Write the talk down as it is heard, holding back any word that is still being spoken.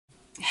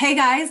Hey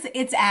guys,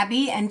 it's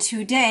Abby, and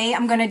today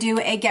I'm gonna do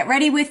a get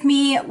ready with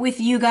me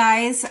with you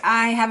guys.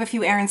 I have a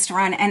few errands to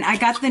run, and I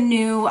got the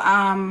new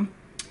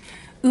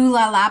Ooh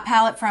La La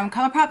palette from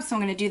ColourPop, so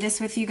I'm gonna do this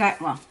with you guys.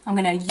 Well, I'm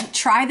gonna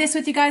try this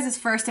with you guys as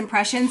first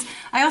impressions.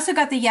 I also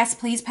got the Yes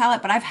Please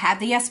palette, but I've had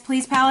the Yes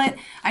Please palette.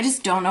 I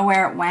just don't know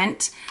where it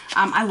went.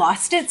 I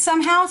lost it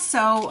somehow,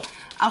 so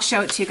I'll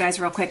show it to you guys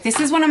real quick. This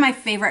is one of my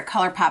favorite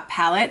ColourPop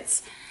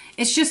palettes.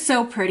 It's just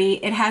so pretty.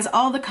 It has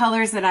all the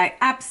colors that I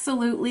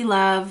absolutely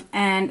love,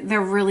 and they're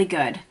really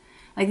good.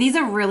 Like, these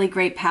are really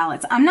great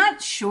palettes. I'm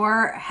not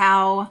sure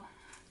how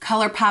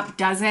ColourPop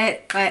does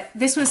it, but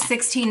this was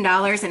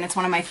 $16 and it's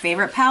one of my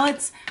favorite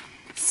palettes.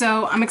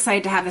 So I'm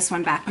excited to have this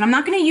one back. But I'm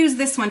not going to use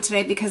this one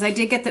today because I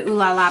did get the Ooh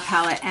La La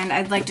palette and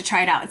I'd like to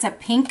try it out. It's a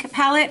pink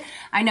palette.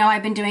 I know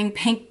I've been doing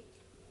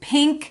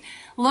pink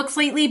looks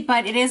lately,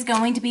 but it is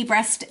going to be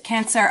Breast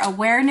Cancer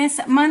Awareness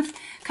Month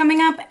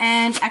coming up,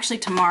 and actually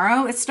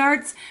tomorrow it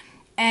starts.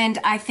 And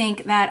I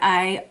think that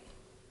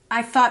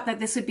I thought that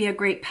this would be a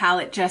great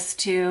palette just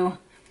to,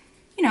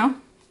 you know,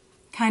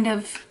 kind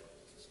of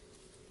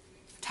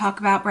talk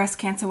about Breast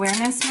Cancer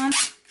Awareness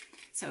Month.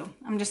 So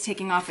I'm just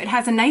taking off. It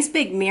has a nice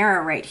big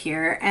mirror right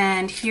here,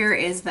 and here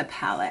is the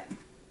palette.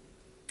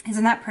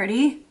 Isn't that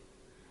pretty?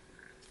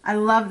 I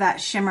love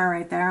that shimmer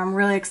right there. I'm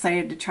really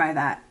excited to try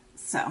that.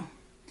 So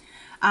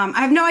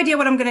I have no idea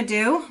what I'm going to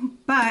do,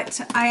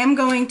 but I am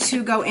going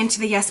to go into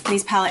the Yes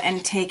Please palette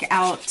and take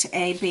out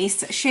a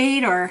base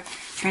shade or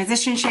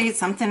transition shade,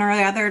 something or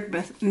the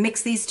other,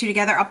 mix these two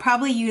together. I'll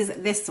probably use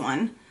this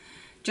one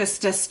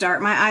just to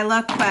start my eye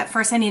look, but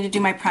first I need to do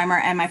my primer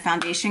and my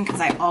foundation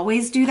because I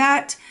always do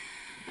that.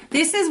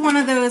 This is one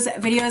of those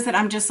videos that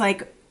I'm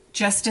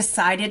just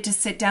decided to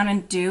sit down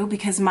and do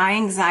because my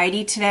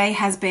anxiety today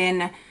has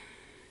been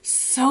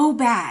so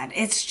bad.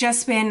 It's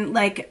just been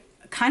like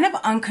kind of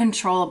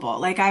uncontrollable.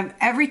 Like,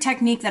 every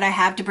technique that I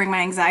have to bring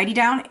my anxiety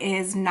down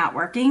is not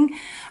working.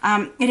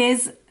 It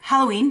is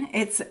Halloween.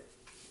 It's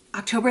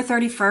October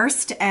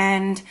 31st,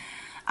 and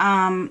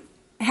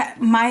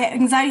my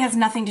anxiety has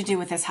nothing to do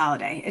with this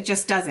holiday. It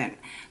just doesn't.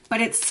 But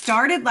it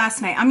started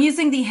last night. I'm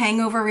using the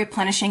Hangover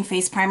Replenishing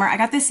Face Primer. I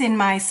got this in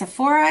my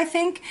Sephora, I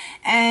think,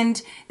 and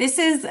this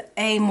is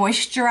a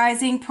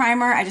moisturizing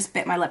primer. I just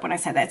bit my lip when I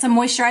said that. It's a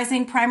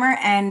moisturizing primer,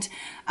 and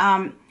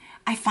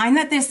I find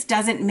that this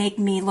doesn't make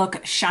me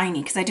look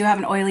shiny because I do have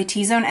an oily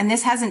T-zone, and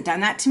this hasn't done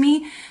that to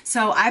me.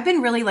 So I've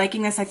been really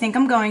liking this. I think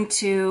I'm going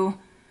to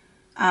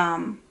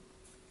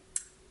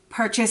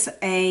purchase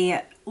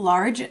a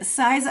large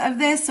size of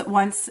this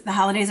once the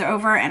holidays are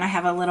over and I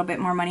have a little bit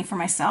more money for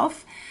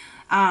myself.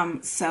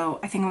 So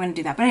I think I'm going to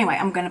do that. But anyway,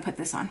 I'm going to put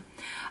this on.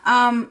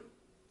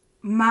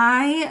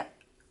 My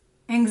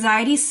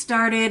anxiety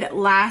started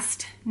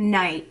last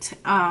night.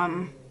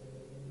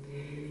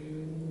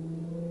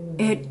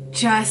 It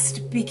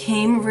just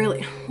became really,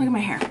 look at my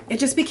hair. It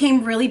just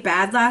became really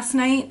bad last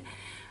night.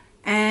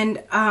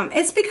 And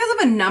it's because of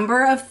a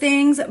number of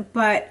things,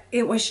 but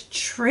it was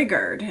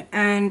triggered.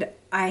 And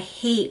I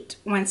hate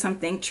when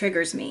something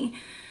triggers me.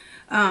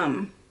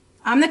 I'm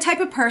the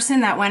type of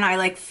person that when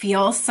I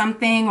feel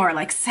something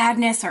or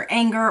sadness or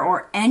anger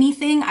or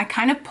anything, I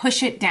kind of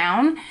push it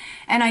down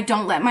and I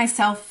don't let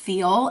myself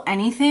feel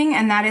anything.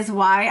 And that is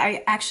why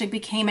I actually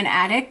became an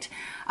addict.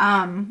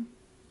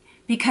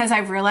 Because I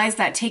realized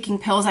that taking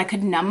pills, I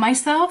could numb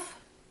myself.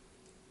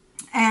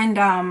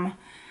 And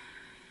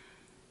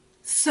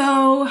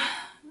so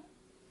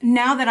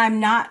now that I'm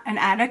not an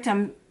addict,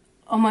 I'm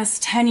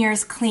almost 10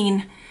 years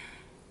clean,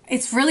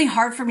 it's really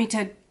hard for me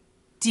to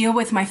deal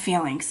with my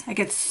feelings.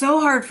 It's so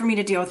hard for me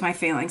to deal with my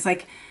feelings.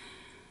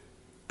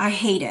 I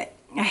hate it.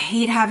 I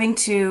hate having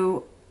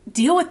to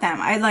deal with them.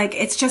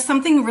 It's just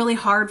something really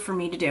hard for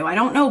me to do. I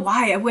don't know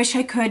why. I wish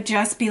I could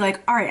just be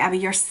like, all right, Abby,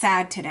 you're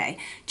sad today.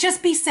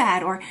 Just be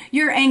sad. Or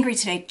you're angry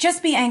today.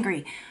 Just be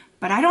angry.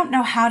 But I don't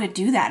know how to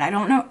do that. I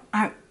don't know.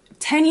 I'm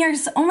 10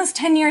 years, almost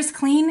 10 years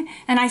clean,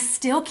 and I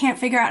still can't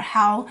figure out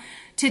how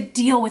to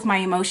deal with my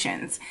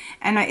emotions.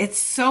 And it's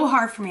so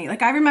hard for me.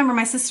 I remember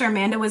my sister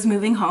Amanda was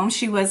moving home.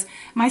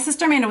 My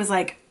sister Amanda was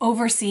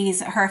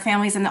overseas. Her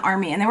family's in the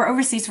Army, and they were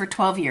overseas for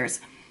 12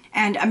 years.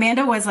 And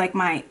Amanda was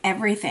my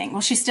everything. Well,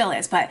 she still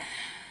is, but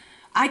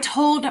I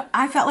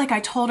felt like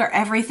I told her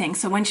everything.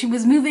 So when she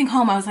was moving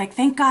home, I was like,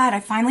 thank God I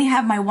finally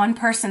have my one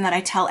person that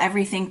I tell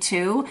everything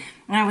to.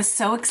 And I was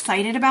so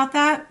excited about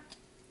that.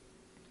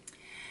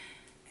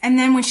 And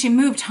then when she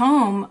moved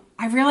home,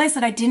 I realized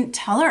that I didn't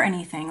tell her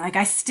anything.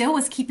 I still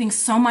was keeping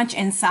so much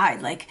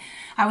inside.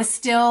 I was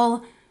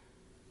still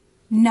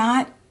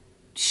not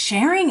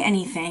sharing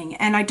anything.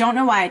 And I don't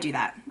know why I do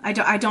that. I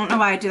don't know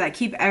why I do that.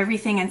 Keep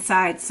everything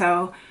inside.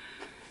 So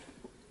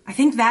I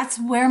think that's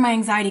where my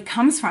anxiety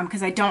comes from,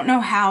 because I don't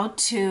know how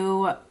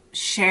to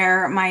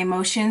share my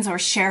emotions or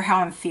share how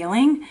I'm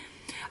feeling.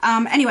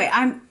 Anyway,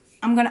 I'm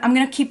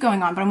gonna keep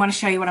going on, but I want to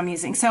show you what I'm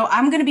using. So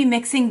I'm gonna be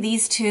mixing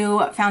these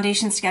two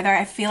foundations together.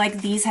 I feel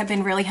like these have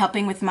been really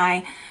helping with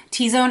my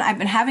T-zone. I've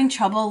been having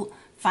trouble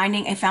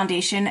finding a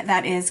foundation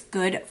that is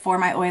good for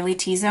my oily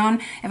T-zone.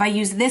 If I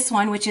use this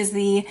one, which is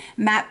the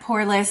Matte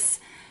Poreless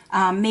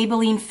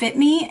Maybelline Fit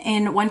Me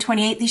in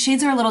 128. These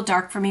shades are a little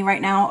dark for me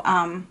right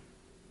now,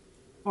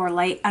 or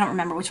light. I don't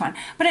remember which one.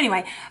 But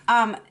anyway,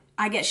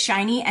 I get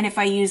shiny, and if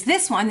I use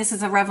this one, this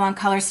is a Revlon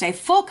Colorstay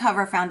Full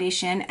Cover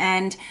Foundation,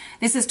 and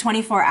this is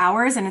 24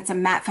 hours, and it's a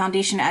matte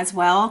foundation as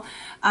well.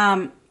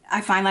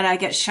 I find that I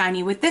get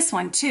shiny with this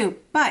one too,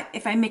 but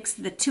if I mix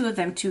the two of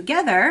them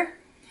together,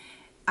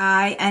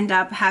 I end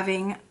up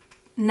having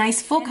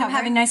nice full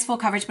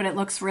coverage, but it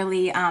looks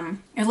really,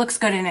 it looks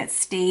good and it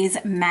stays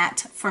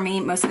matte for me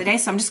most of the day.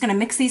 So I'm just going to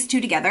mix these two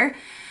together.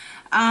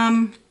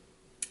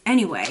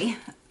 Anyway,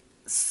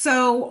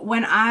 so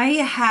when I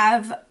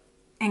have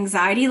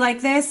anxiety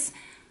like this,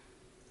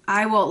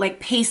 I will like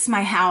pace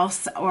my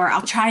house, or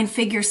I'll try and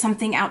figure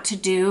something out to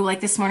do. Like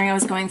this morning I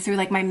was going through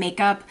like my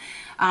makeup,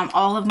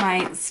 all of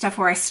my stuff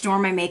where I store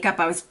my makeup.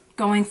 I was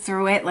going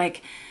through it,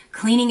 like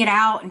cleaning it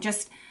out, and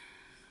just,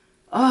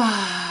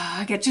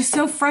 I get just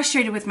so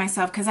frustrated with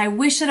myself because I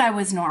wish that I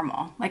was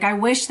normal. Like I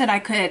wish that I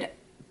could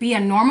be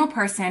a normal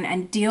person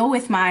and deal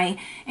with my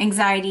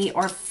anxiety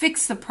or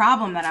fix the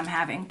problem that I'm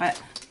having,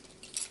 but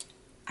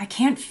I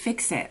can't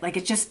fix it. Like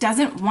it just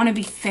doesn't want to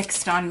be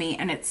fixed on me,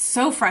 and it's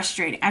so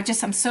frustrating.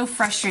 I'm so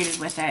frustrated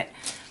with it.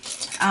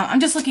 I'm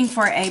just looking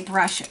for a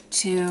brush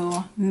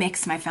to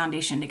mix my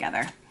foundation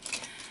together.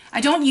 I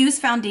don't use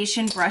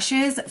foundation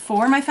brushes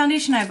for my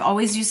foundation. I've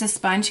always used a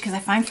sponge because I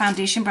find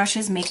foundation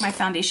brushes make my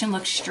foundation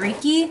look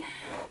streaky,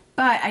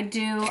 but I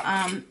do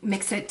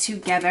mix it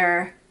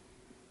together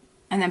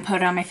and then put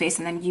it on my face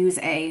and then use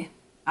a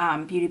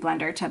beauty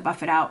blender to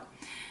buff it out.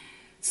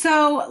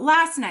 So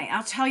last night,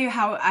 I'll tell you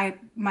how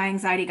my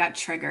anxiety got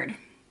triggered.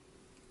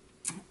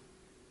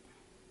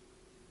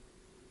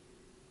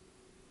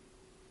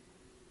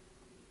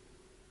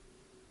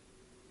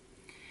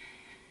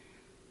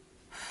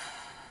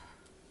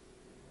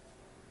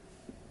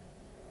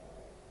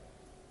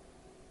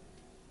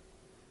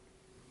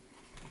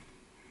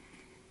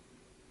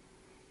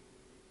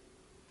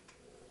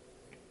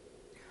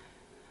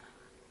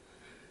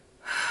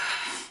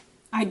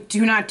 I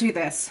do not do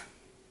this.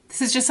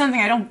 This is just something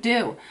I don't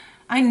do.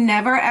 I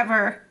never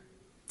ever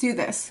do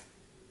this.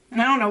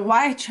 And I don't know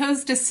why I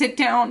chose to sit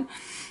down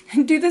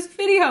and do this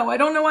video. I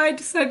don't know why I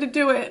decided to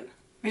do it.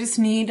 I just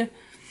need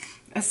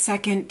a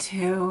second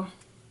to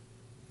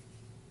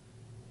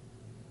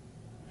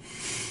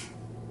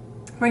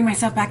bring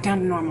myself back down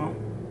to normal.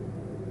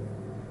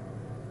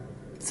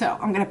 So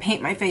I'm gonna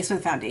paint my face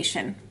with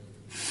foundation.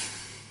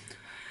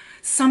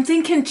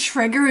 Something can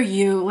trigger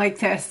you like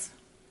this,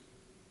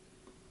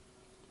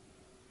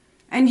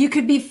 and you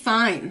could be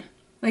fine.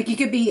 Like you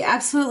could be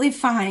absolutely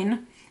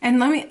fine. And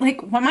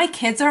like when my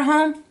kids are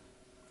home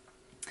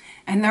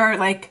and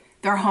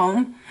they're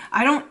home,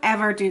 I don't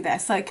ever do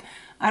this. Like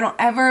I don't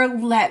ever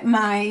let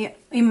my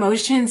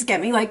emotions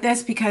get me like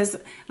this, because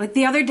like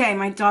the other day,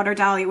 my daughter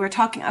Dahlia,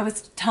 I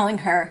was telling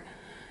her,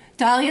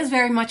 Dahlia is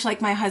very much like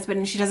my husband,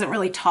 and she doesn't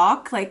really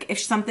talk. Like if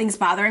something's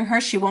bothering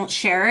her, she won't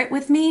share it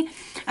with me.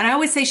 And I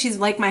always say she's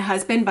like my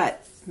husband,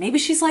 but maybe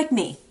she's like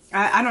me.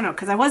 I don't know,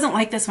 because I wasn't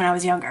like this when I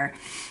was younger.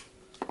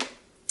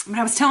 But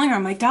I was telling her,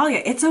 I'm like,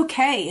 Dahlia, it's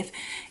okay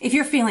if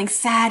you're feeling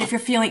sad, if you're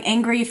feeling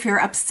angry, if you're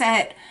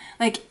upset,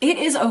 like it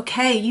is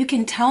okay. You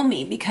can tell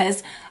me,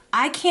 because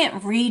I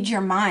can't read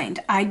your mind.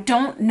 I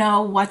don't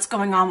know what's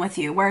going on with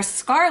you. Whereas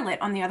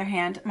Scarlett, on the other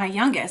hand, my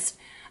youngest,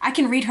 I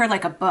can read her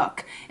like a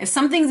book. If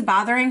something's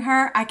bothering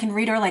her, I can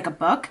read her like a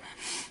book.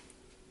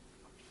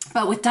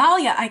 But with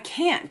Dahlia, I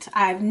can't.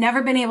 I've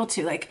never been able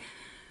to. Like,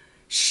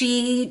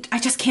 I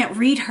just can't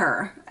read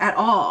her at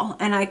all.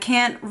 And I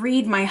can't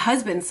read my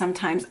husband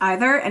sometimes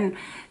either. And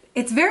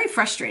it's very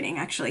frustrating,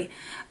 actually,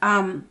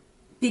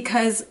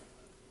 because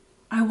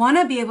I want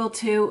to be able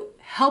to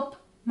help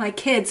my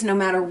kids no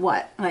matter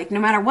what. Like, no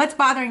matter what's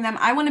bothering them,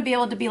 I want to be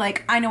able to be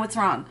like, I know what's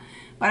wrong.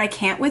 But I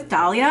can't with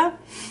Dahlia.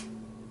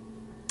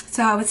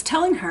 So I was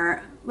telling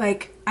her,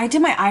 like, I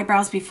did my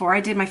eyebrows before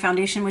I did my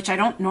foundation, which I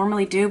don't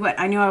normally do, but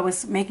I knew I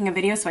was making a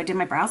video, so I did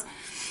my brows.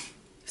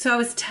 So I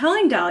was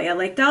telling Dahlia,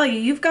 like, Dahlia,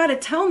 you've got to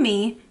tell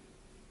me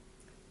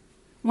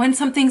when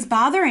something's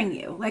bothering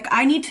you. Like,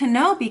 I need to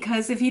know,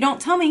 because if you don't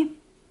tell me,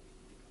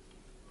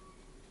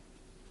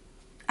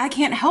 I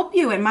can't help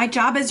you. And my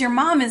job as your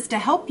mom is to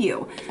help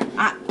you.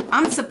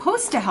 I'm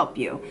supposed to help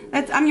you.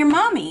 I'm your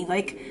mommy.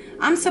 Like,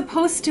 I'm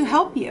supposed to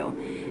help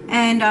you.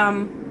 And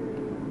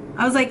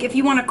I was like, if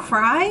you want to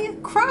cry,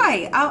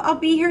 cry. I'll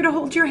be here to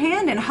hold your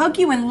hand and hug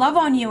you and love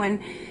on you.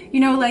 And, you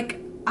know, like,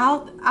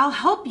 I'll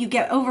help you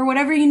get over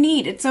whatever you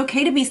need. It's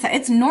okay to be sad.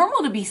 It's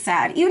normal to be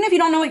sad. Even if you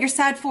don't know what you're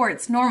sad for,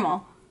 it's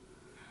normal.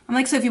 I'm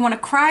like, so if you want to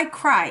cry,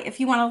 cry. If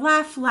you want to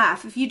laugh,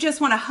 laugh. If you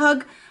just want to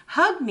hug,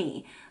 hug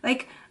me.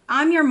 Like,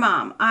 I'm your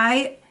mom.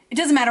 It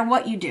doesn't matter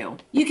what you do.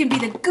 You can be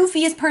the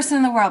goofiest person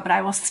in the world, but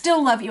I will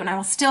still love you, and I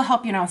will still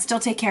help you, and I will still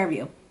take care of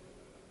you.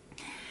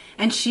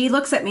 And she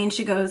looks at me and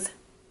she goes,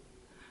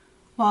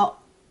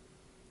 well,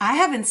 I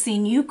haven't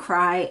seen you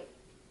cry.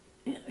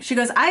 She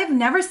goes, I have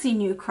never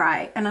seen you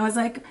cry. And I was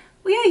like,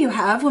 well, yeah, you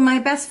have. When my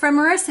best friend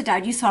Marissa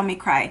died, you saw me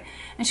cry.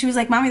 And she was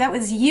like, Mommy, that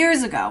was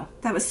years ago.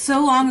 That was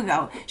so long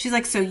ago. She's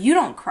like, so you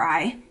don't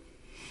cry.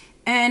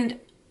 And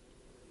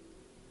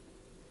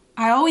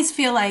I always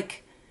feel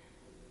like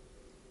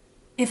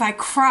if I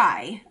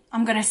cry,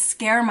 I'm going to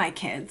scare my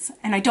kids,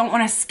 and I don't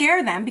want to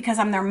scare them because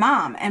I'm their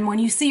mom. And when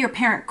you see your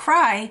parent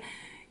cry,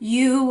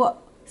 you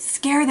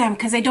scare them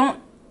because they don't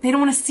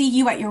want to see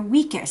you at your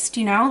weakest,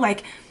 you know?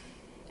 Like,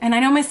 and I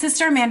know my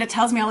sister Amanda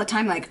tells me all the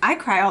time, like, I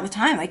cry all the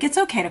time. Like, it's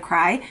okay to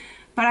cry.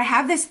 But I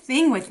have this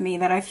thing with me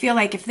that I feel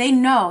like if they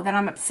know that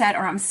I'm upset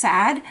or I'm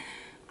sad,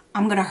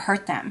 I'm going to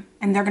hurt them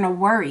and they're going to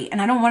worry.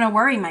 And I don't want to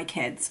worry my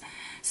kids.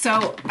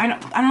 So I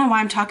don't know why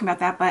I'm talking about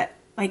that, but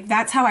like,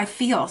 that's how I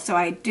feel. So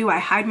I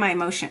hide my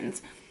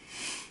emotions.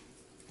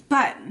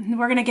 But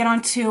we're going to get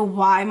on to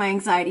why my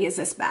anxiety is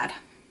this bad.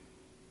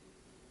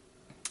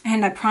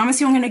 And I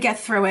promise you I'm going to get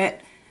through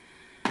it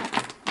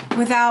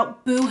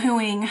without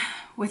boo-hooing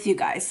with you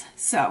guys.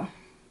 So,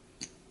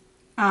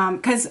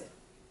 because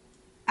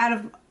out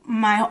of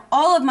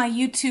all of my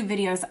YouTube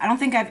videos, I don't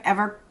think I've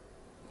ever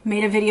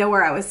made a video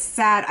where I was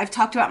sad. I've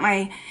talked about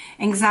my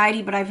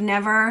anxiety, but I've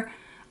never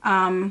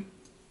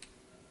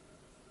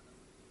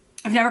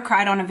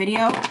cried on a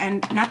video.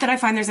 And not that I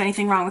find there's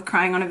anything wrong with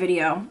crying on a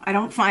video. I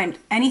don't find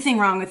anything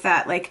wrong with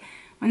that. Like,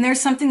 when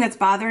there's something that's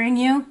bothering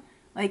you,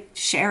 like,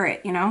 share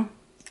it, you know?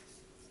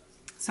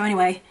 So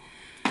anyway,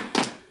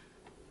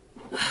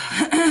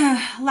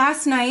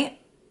 last night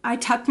I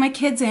tucked my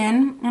kids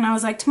in and I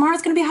was like,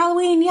 tomorrow's gonna be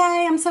Halloween,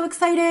 yay, I'm so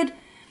excited.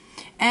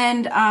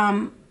 And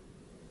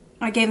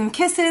I gave them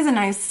kisses and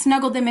I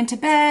snuggled them into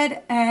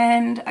bed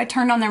and I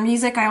turned on their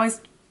music. I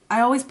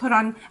always put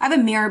on, I have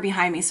a mirror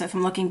behind me, so if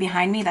I'm looking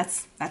behind me,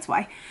 that's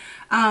why.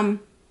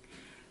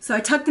 So I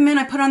tucked them in,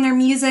 I put on their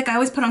music. I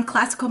always put on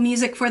classical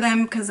music for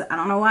them because I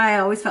don't know why, I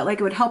always felt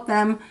like it would help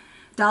them.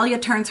 Dahlia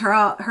turns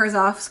hers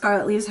off,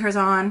 Scarlett leaves hers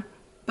on,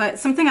 but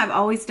something I've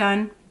always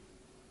done.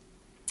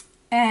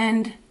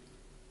 And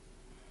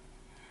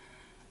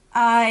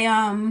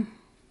I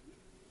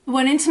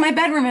went into my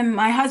bedroom and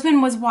my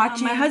husband was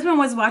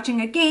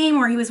watching a game,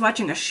 or he was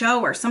watching a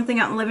show or something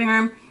out in the living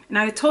room. And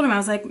I told him, I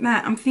was like,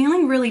 Matt, I'm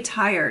feeling really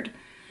tired.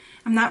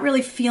 I'm not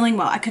really feeling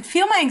well. I could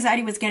feel my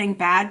anxiety was getting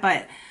bad,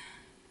 but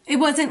it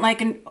wasn't like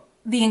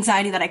the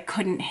anxiety that I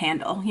couldn't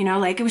handle, you know,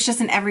 like it was just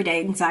an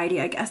everyday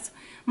anxiety, I guess.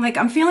 I'm like,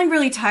 I'm feeling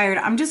really tired.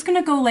 I'm just going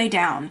to go lay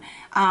down.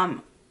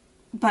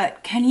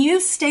 But can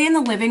you stay in the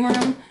living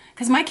room?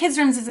 Because my kids'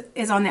 room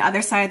is on the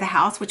other side of the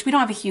house, which we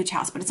don't have a huge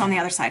house, but it's on the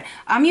other side.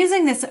 I'm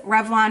using this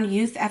Revlon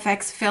Youth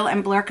FX Fill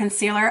and Blur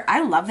Concealer.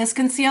 I love this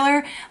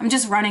concealer. I'm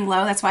just running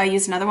low. That's why I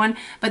used another one.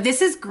 But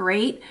this is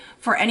great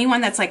for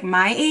anyone that's like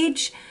my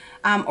age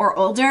or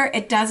older.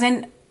 It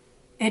doesn't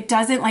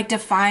like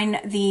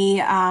define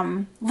the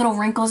little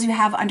wrinkles you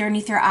have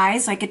underneath your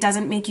eyes. Like, it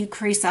doesn't make you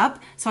crease up.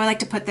 So I like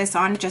to put this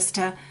on just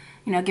to,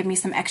 you know, give me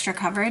some extra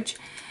coverage.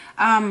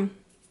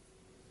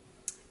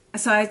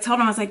 So I told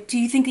him, I was like, do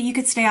you think that you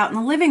could stay out in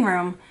the living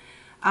room?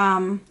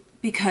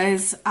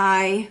 Because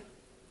I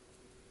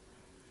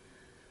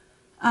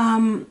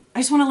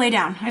just want to lay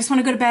down. I just want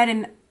to go to bed,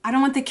 and I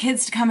don't want the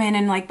kids to come in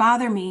and like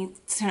bother me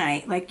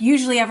tonight. Like,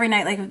 usually every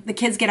night, like, the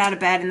kids get out of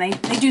bed and they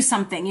do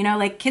something, you know,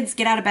 like kids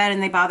get out of bed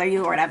and they bother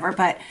you or whatever.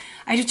 But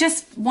I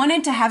just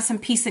wanted to have some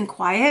peace and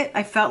quiet.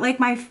 I felt like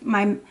I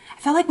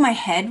felt like my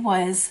head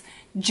was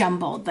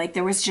jumbled. Like,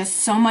 there was just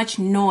so much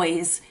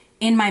noise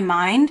in my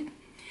mind.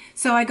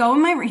 So I go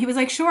in my room. He was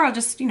like, sure, I'll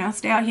just, you know,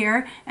 stay out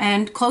here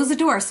and close the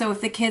door. So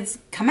if the kids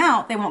come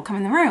out, they won't come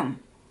in the room,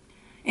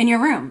 in your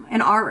room,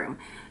 in our room.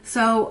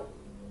 So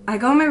I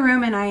go in my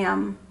room and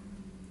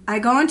I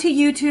go onto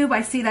YouTube.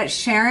 I see that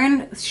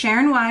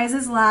Sharon Wise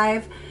is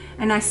live,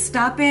 and I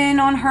stop in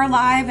on her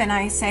live and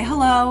I say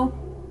hello.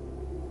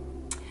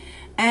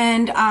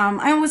 And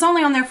I was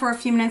only on there for a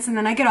few minutes, and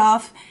then I get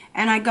off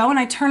and I go and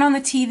I turn on the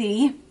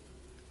TV.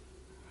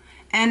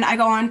 And I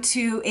go on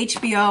to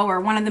HBO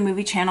or one of the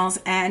movie channels,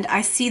 and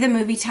I see the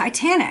movie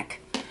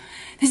Titanic.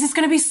 This is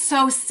going to be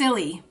so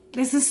silly.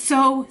 This is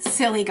so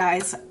silly,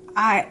 guys.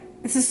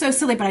 This is so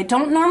silly, but I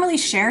don't normally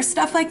share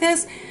stuff like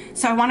this,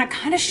 so I want to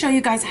kind of show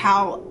you guys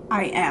how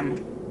I am.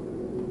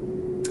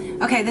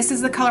 Okay, this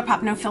is the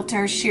ColourPop No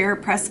Filter Sheer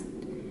Press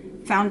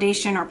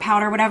Foundation or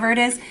powder, whatever it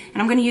is,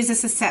 and I'm going to use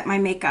this to set my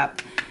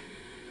makeup.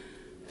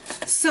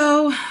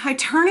 So I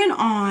turn it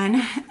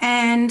on,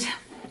 and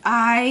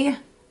I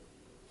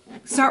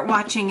start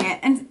watching it,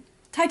 and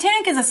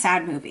Titanic is a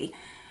sad movie,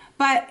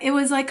 but it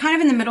was like kind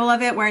of in the middle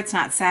of it where it's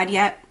not sad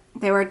yet.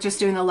 They were just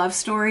doing the love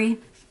story,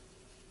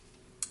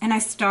 and I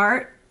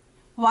start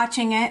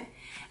watching it,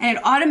 and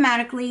it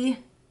automatically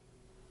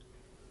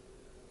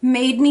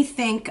made me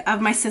think of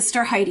my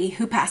sister Heidi,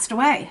 who passed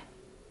away.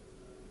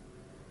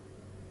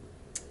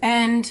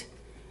 And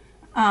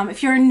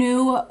if you're a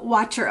new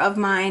watcher of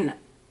mine,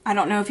 I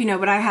don't know if you know,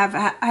 but I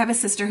have a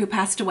sister who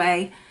passed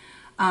away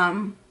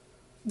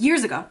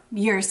years ago,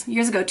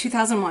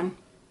 2001.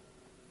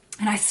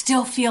 And I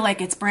still feel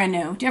like it's brand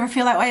new. Do you ever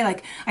feel that way?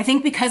 Like, I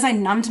think because I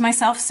numbed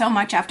myself so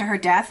much after her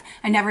death,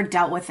 I never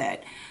dealt with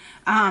it.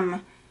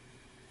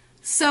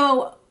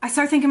 So I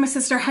started thinking of my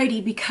sister Heidi,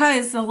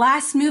 because the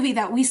last movie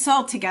that we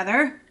saw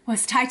together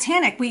was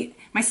Titanic.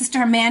 My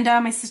sister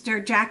Amanda, my sister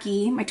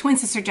Jackie, my twin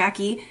sister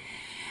Jackie,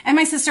 and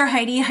my sister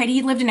Heidi.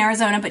 Heidi lived in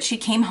Arizona, but she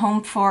came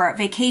home for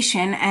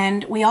vacation,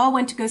 and we all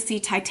went to go see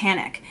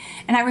Titanic.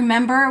 And I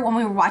remember when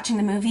we were watching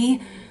the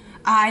movie,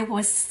 I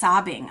was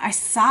sobbing. I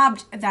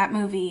sobbed at that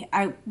movie.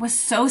 I was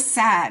so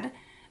sad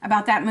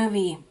about that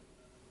movie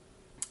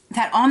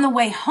that on the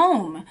way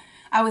home,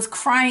 I was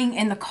crying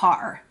in the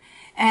car.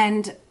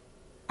 And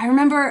I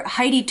remember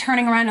Heidi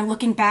turning around and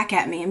looking back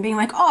at me and being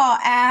like, "Oh,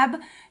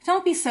 Ab,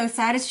 don't be so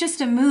sad. It's just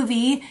a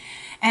movie."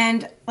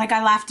 And like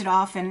I laughed it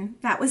off, and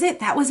that was it.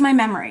 That was my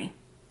memory.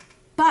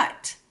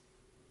 But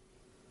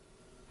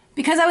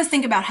because I was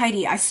thinking about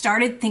Heidi, I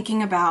started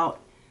thinking about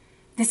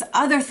this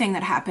other thing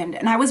that happened.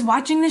 And I was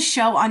watching this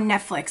show on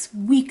Netflix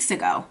weeks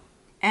ago.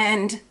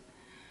 And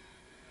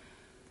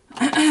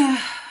I'm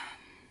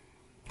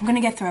going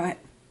to get through it.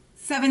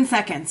 7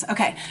 seconds.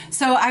 Okay.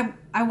 So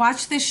I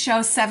watched this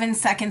show 7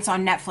 seconds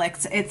on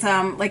Netflix. It's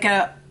like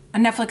a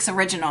Netflix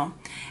original.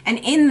 And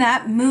in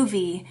that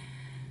movie,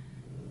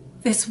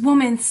 this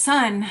woman's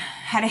son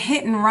had a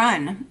hit and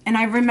run. And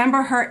I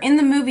remember her in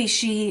the movie,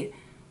 she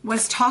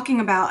was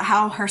talking about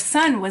how her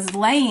son was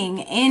laying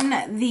in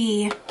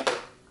the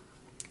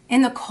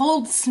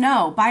cold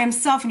snow by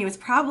himself, and he was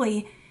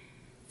probably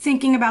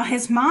thinking about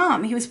his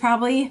mom. He was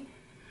probably,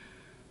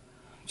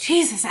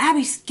 Jesus,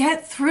 Abby,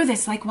 get through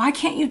this. Like, why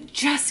can't you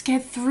just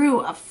get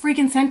through a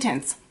freaking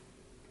sentence?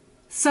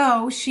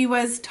 So she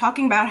was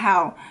talking about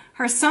how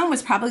her son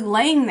was probably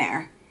laying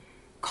there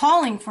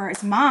calling for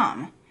his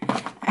mom,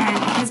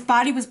 and his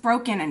body was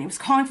broken, and he was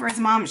calling for his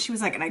mom. And she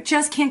was like, and I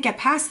just can't get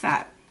past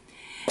that.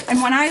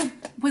 And when I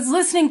was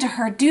listening to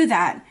her do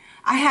that,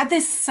 I had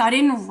this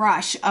sudden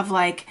rush of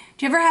like,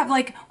 do you ever have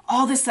like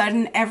all of a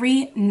sudden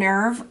every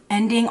nerve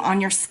ending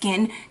on your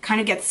skin kind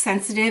of gets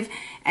sensitive,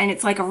 and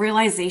it's like a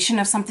realization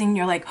of something, and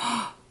you're like,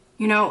 oh,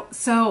 you know?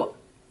 So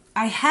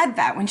I had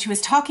that when she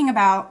was talking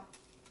about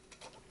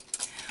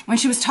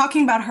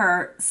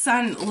her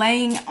son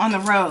laying on the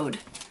road.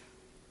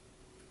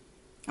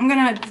 I'm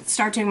gonna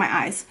start doing my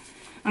eyes.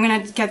 I'm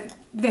gonna get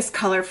this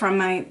color from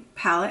my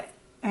palette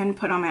and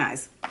put on my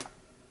eyes.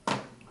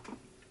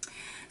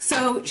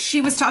 So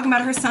she was talking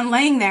about her son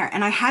laying there,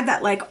 and I had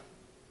that like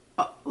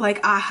a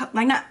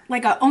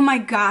oh my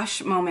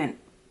gosh moment.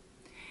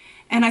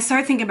 And I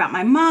started thinking about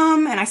my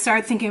mom, and I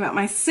started thinking about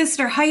my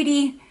sister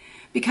Heidi,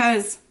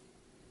 because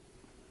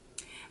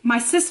my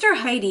sister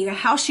Heidi,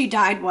 how she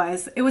died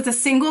was, it was a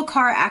single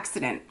car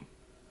accident.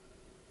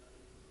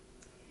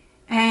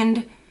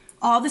 And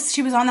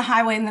she was on the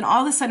highway, and then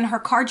all of a sudden her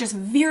car just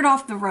veered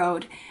off the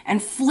road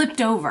and flipped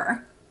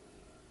over.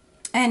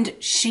 And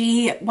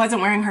she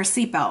wasn't wearing her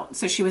seatbelt,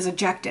 so she was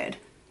ejected.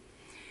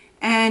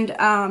 And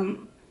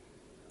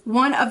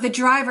one of the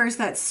drivers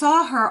that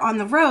saw her on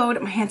the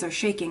road, my hands are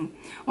shaking.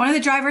 One of the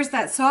drivers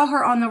that saw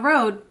her on the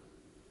road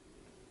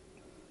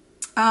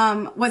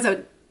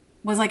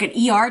was like an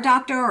ER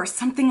doctor or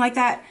something like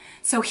that.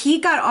 So he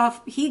got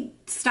off, he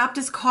stopped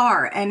his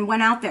car and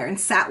went out there and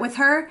sat with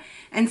her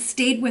and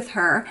stayed with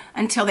her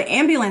until the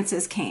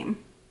ambulances came.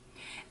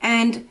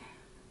 And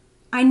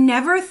I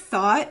never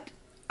thought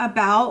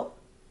about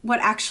what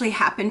actually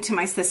happened to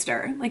my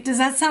sister. Like, does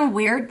that sound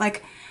weird?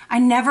 Like, I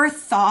never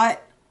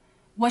thought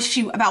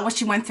about what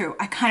she went through.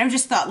 I kind of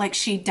just thought like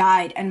she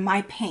died, and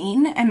my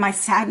pain and my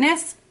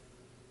sadness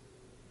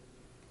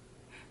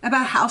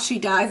about how she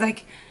died,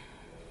 like,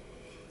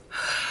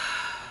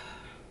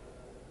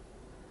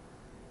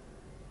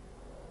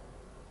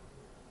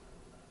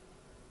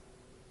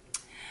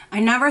 I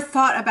never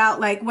thought about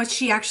like what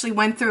she actually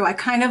went through. I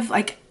kind of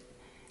like,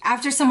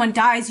 after someone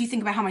dies, you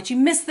think about how much you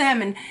miss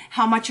them and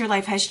how much your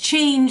life has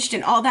changed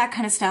and all that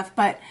kind of stuff.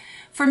 But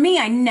for me,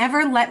 I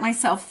never let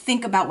myself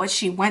think about what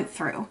she went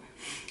through.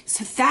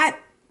 So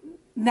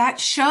that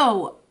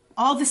show,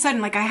 all of a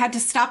sudden, like I had to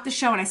stop the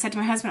show, and I said to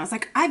my husband, I was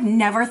like, I've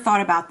never thought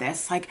about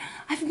this. Like,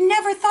 I've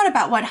never thought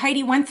about what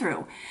Heidi went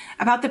through,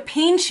 about the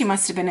pain she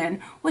must have been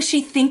in. Was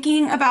she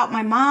thinking about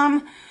my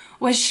mom?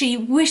 Was she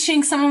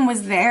wishing someone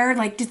was there?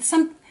 Like,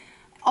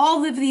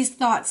 all of these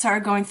thoughts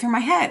started going through my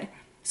head.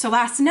 So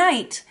last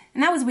night,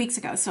 and that was weeks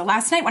ago, so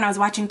last night when I was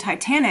watching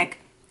Titanic,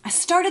 I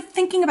started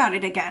thinking about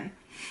it again.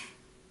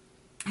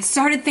 I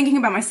started thinking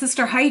about my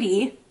sister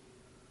Heidi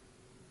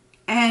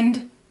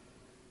and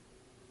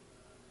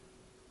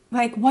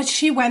like what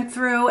she went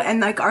through and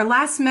like our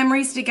last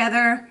memories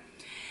together.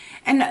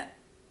 And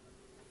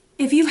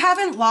if you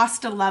haven't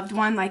lost a loved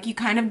one, like you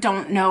kind of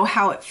don't know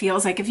how it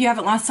feels. Like if you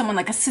haven't lost someone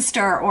like a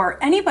sister or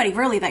anybody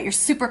really that you're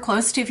super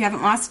close to, if you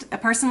haven't lost a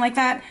person like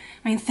that,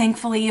 I mean,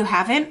 thankfully you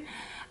haven't.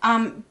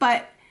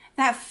 But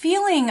that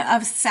feeling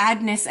of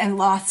sadness and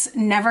loss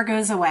never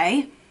goes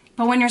away.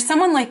 But when you're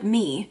someone like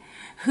me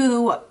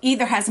who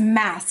either has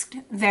masked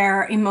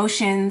their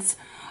emotions,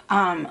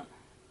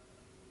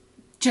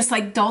 just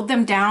like dulled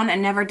them down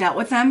and never dealt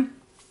with them,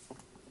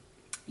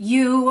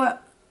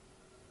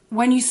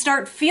 when you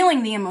start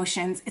feeling the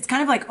emotions, it's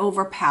kind of like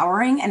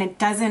overpowering, and it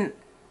doesn't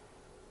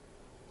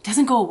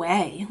go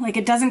away. Like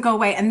it doesn't go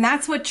away. And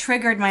that's what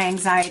triggered my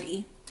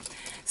anxiety.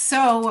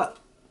 So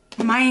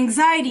my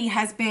anxiety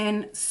has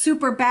been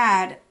super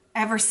bad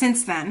ever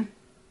since then.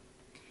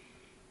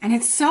 And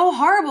it's so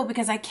horrible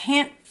because I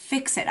can't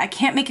fix it. I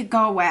can't make it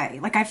go away.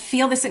 Like, I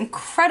feel this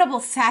incredible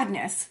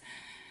sadness.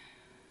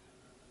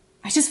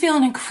 I just feel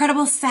an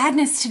incredible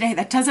sadness today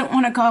that doesn't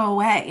want to go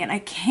away, and I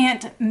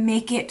can't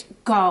make it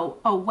go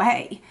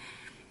away.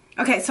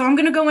 Okay, so I'm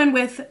gonna go in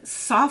with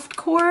soft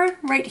core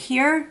right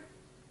here,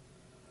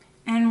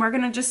 and we're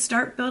gonna just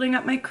start building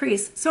up my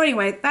crease. So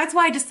anyway, that's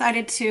why I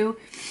decided to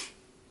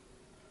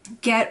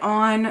get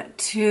on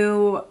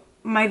to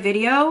my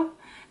video,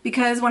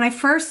 because when I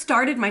first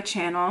started my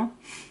channel,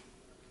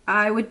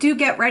 I would do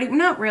get ready,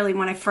 not really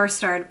when I first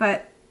started,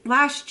 but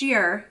last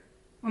year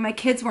when my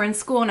kids were in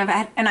school and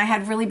I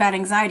had really bad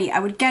anxiety, I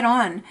would get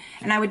on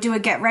and I would do a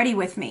get ready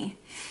with me.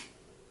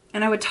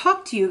 And I would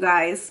talk to you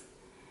guys,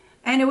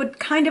 and it would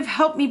kind of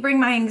help me bring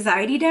my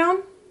anxiety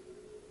down.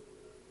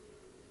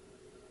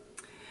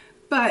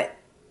 But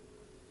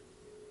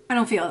I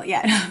don't feel it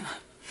yet.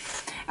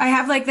 I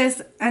have like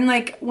this, and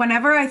like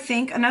whenever I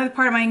think, another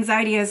part of my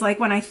anxiety is like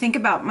when I think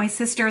about my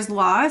sister's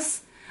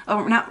loss,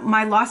 or not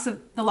my loss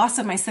of, the loss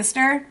of my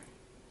sister,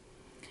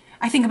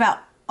 I think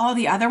about all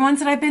the other ones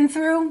that I've been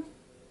through.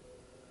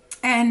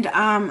 And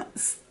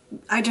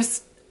I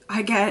just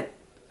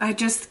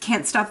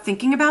can't stop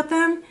thinking about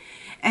them.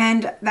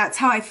 And that's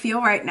how I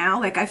feel right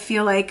now. Like, I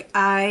feel like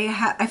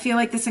I feel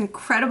like this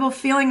incredible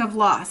feeling of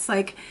loss.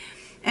 Like,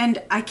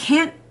 and I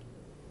can't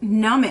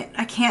numb it.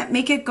 I can't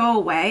make it go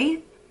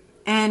away.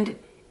 And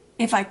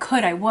if I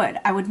could, I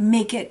would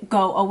make it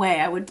go away.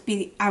 I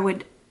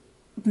would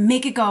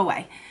make it go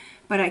away,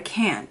 but I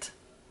can't.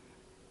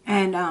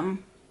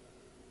 And,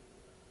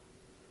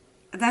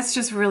 that's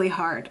just really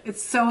hard.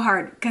 It's so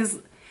hard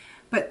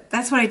but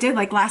that's what I did.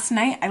 Like last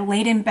night, I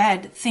laid in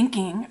bed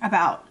thinking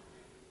about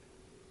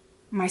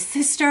my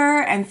sister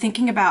and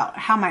thinking about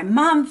how my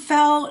mom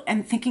felt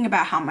and thinking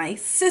about how my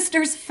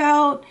sisters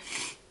felt.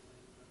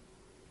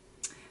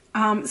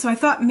 So I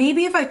thought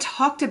maybe if I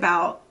talked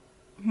about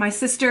my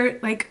sister,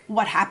 like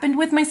what happened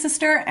with my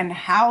sister and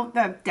how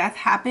the death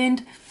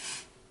happened,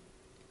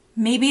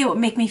 maybe it would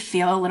make me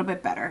feel a little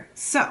bit better.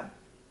 So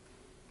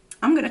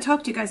I'm going to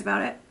talk to you guys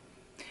about it.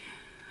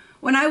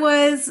 When I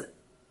was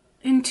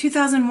in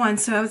 2001,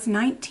 so I was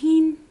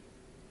 19,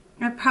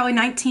 probably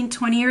 19,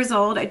 20 years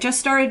old. I just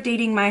started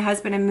dating my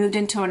husband and moved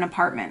into an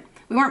apartment.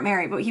 We weren't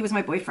married, but he was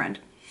my boyfriend.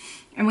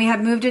 And we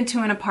had moved into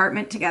an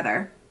apartment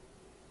together.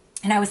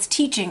 And I was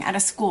teaching at a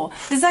school.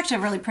 This is actually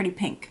really pretty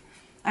pink.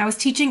 I was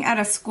teaching at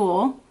a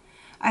school.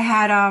 I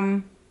had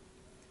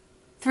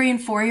 3 and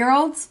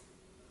 4-year-olds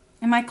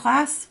in my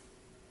class.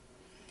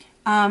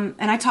 And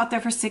I taught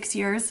there for 6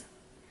 years.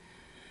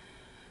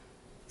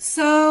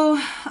 So,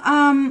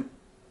 I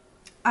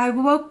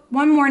woke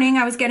one morning,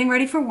 I was getting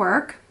ready for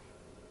work,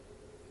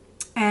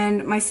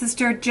 and my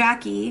sister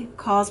Jackie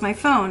calls my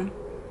phone.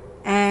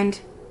 And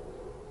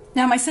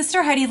now my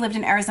sister Heidi lived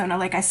in Arizona,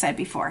 like I said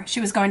before. She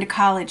was going to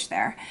college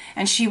there,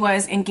 and she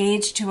was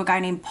engaged to a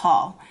guy named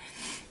Paul.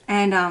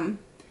 And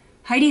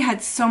Heidi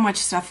had so much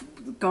stuff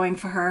going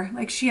for her.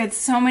 Like, she had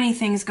so many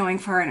things going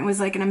for her, and it was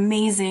like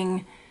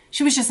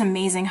she was just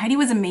amazing. Heidi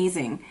was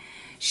amazing.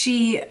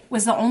 She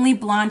was the only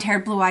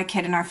blonde-haired, blue-eyed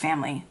kid in our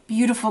family.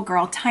 Beautiful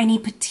girl, tiny,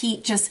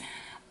 petite,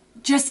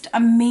 just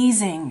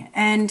amazing.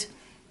 And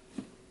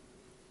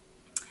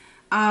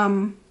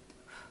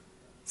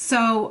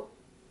so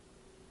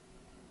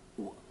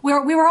we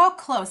were all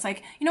close.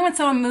 Like, you know when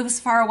someone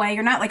moves far away,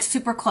 you're not like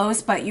super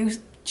close, but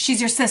she's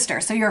your sister,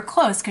 so you're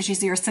close because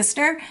she's your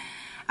sister.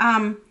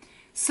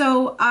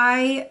 So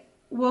I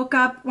woke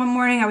up one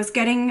morning, I was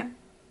getting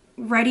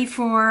ready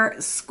for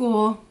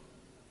school,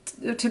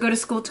 to go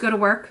to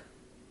work,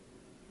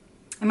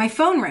 and my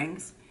phone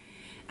rings,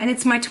 and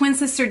it's my twin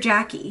sister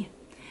Jackie.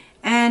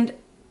 And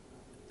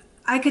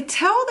I could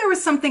tell there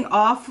was something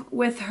off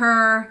with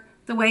her,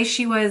 the way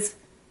she was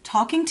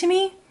talking to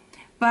me,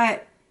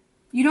 but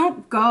you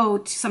don't go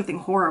to something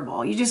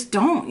horrible. You just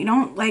don't. You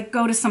don't like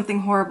go to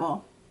something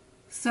horrible.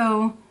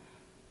 So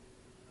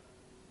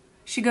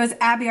she goes,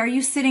 "Abby, are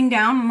you sitting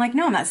down?" I'm like,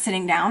 "No, I'm not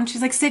sitting down."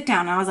 She's like, "Sit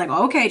down." And I was like,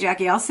 "Okay,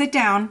 Jackie, I'll sit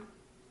down."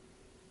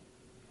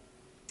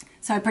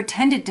 So I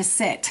pretended to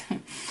sit.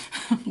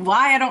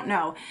 Why, I don't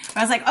know. But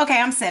I was like,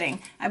 okay, I'm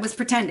sitting. I was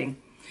pretending.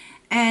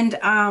 And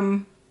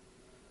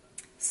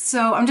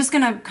so I'm just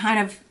going to kind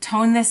of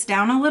tone this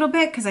down a little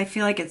bit because I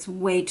feel like it's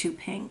way too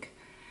pink.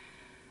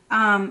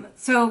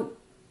 So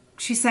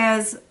she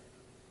says,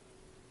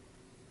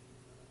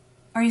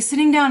 "Are you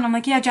sitting down?" I'm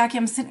like, "Yeah, Jackie,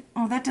 I'm sitting."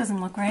 Oh, that doesn't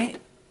look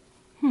right.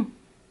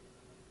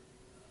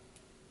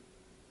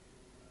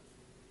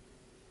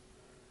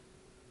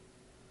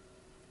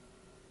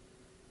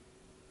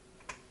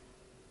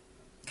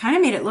 Kind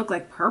of made it look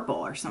like purple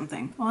or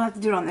something. I'll have to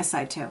do it on this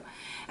side too.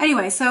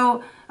 Anyway,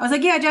 so I was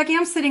like, "Yeah, Jackie,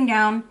 I'm sitting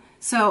down."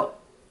 So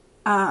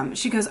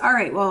she goes, "All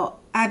right,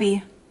 well,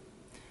 Abby,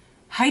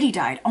 Heidi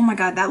died." Oh my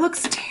God, that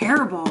looks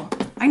terrible.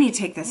 I need to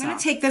take this off. I'm going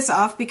to take this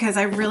off because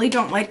I really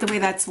don't like the way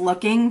that's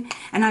looking.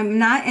 And I'm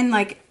not in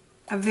like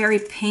a very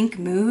pink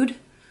mood,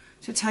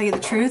 to tell you the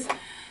truth.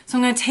 So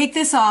I'm going to take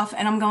this off,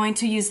 and I'm going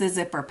to use the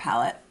zipper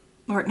palette.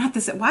 Or not the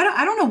zipper.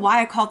 I don't know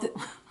why I called it...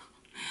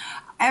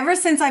 ever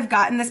since I've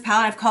gotten this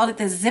palette, I've called it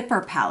the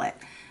zipper palette.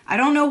 I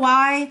don't know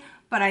why,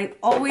 but I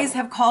always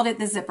have called it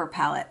the zipper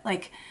palette.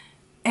 Like,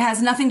 it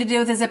has nothing to do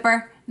with the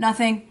zipper,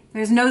 nothing.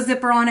 There's no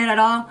zipper on it at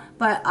all,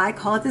 but I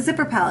call it the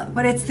zipper palette.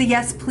 But it's the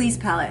Yes Please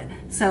palette.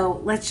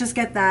 So let's just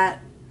get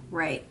that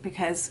right,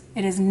 because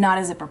it is not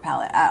a zipper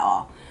palette at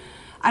all.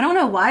 I don't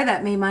know why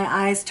that made my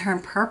eyes turn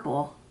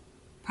purple.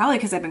 Probably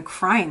because I've been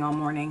crying all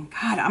morning.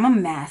 God, I'm a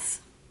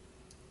mess.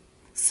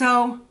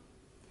 So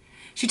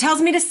she tells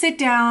me to sit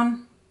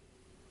down,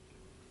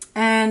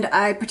 and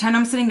I pretend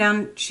I'm sitting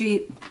down.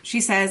 She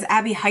says,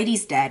 Abby,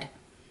 Heidi's dead.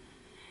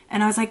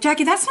 And I was like,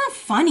 Jackie, that's not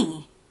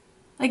funny.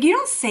 Like, you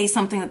don't say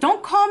something,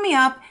 don't call me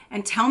up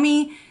and tell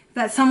me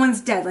that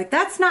someone's dead. Like,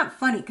 that's not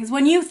funny. Because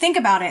when you think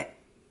about it,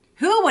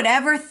 who would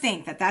ever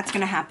think that that's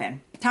going to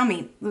happen? Tell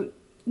me. You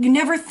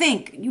never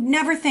think. You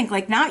never think.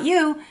 Like, not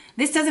you.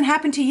 This doesn't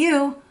happen to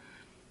you.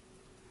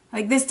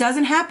 Like, this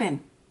doesn't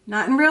happen.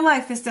 Not in real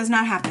life. This does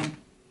not happen.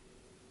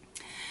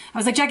 I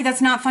was like, Jackie,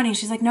 that's not funny.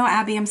 She's like, no,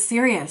 Abby, I'm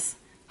serious.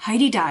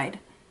 Heidi died.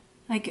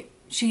 Like,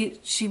 she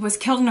was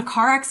killed in a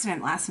car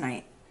accident last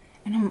night.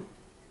 And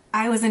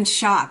I was in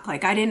shock.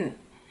 Like,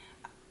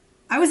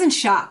 I was in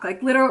shock.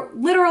 Like,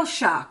 literal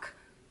shock.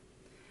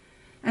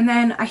 And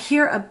then I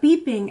hear a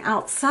beeping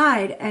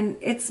outside, and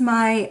it's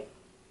my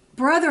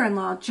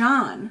brother-in-law,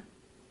 John.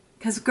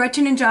 Because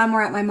Gretchen and John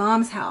were at my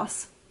mom's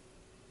house.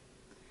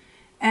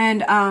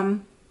 And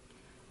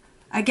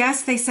I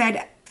guess they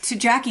said to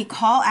Jackie,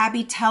 call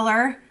Abby, tell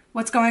her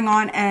what's going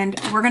on, and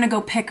we're going to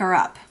go pick her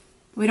up.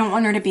 We don't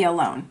want her to be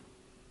alone.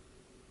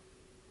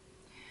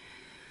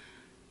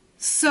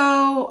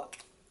 So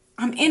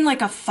I'm in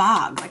like a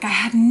fog. Like, I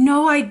had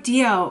no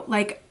idea.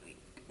 Like,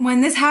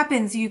 when this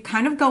happens, you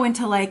kind of go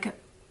into like,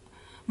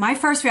 my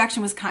first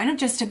reaction was kind of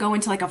just to go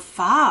into like a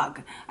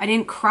fog. I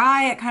didn't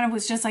cry. It kind of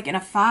was just like in a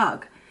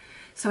fog.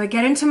 So I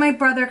get into my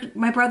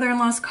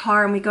brother-in-law's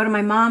car, and we go to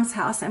my mom's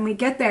house, and we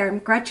get there,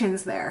 and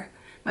Gretchen's there.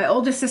 My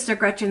oldest sister,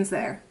 Gretchen's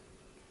there.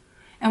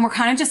 And we're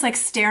kind of just like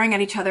staring at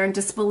each other in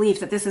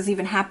disbelief that this is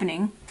even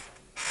happening.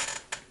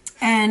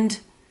 And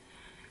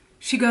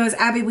she goes,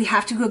 Abby, we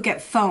have to go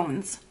get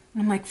phones.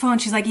 And I'm like, phone?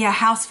 She's like, yeah,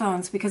 house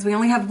phones, because we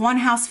only have one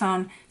house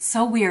phone.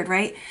 So weird,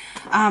 right?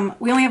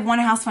 We only have one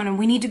house phone, and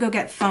we need to go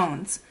get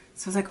phones.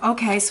 So I was like,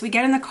 okay. So we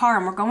get in the car,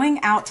 and we're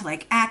going out to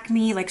like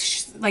Acme, like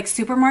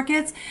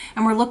supermarkets,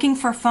 and we're looking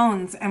for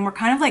phones, and we're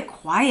kind of like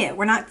quiet.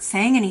 We're not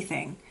saying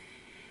anything.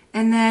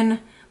 And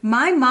then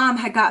my mom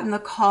had gotten the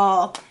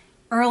call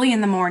early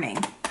in the morning,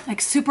 like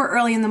super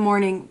early in the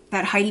morning,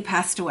 that Heidi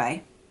passed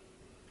away.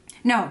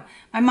 No,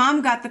 my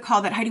mom got the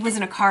call that Heidi was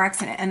in a car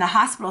accident, and the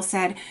hospital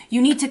said,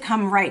 you need to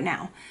come right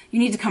now. You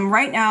need to come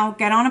right now,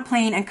 get on a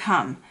plane and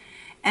come.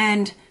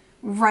 And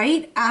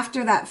right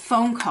after that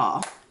phone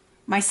call,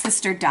 my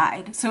sister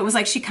died. So it was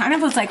like, she kind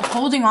of was like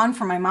holding on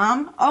for my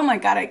mom. Oh my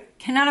God, I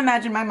cannot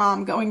imagine my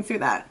mom going through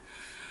that.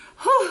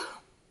 Whew.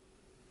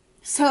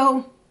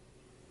 So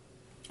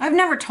I've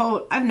never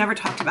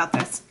talked about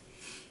this.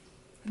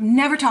 I've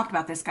never talked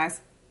about this, guys.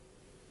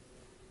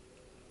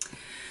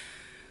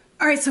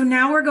 All right, so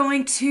now we're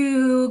going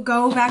to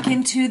go back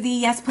into the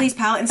Yes Please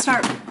palette and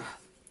start.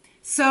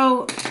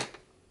 So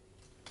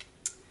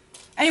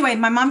anyway,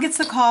 my mom gets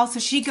the call, so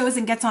she goes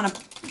and gets on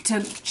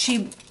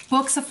she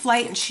books a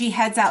flight, and she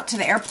heads out to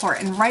the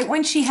airport. And right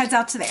when she heads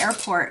out to the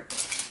airport,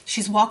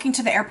 she's walking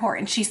to the airport,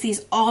 and she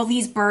sees all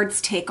these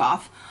birds take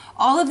off.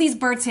 All of these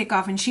birds take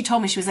off, and she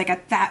told me, she was like,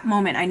 at that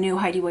moment, I knew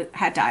Heidi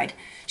had died.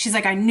 She's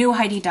like, I knew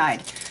Heidi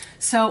died.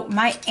 So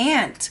my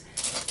aunt,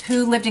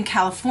 who lived in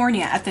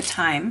California at the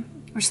time,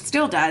 or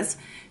still does,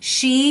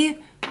 she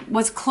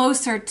was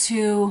closer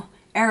to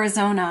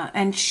Arizona,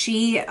 and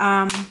she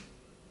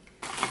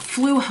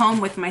flew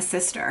home with my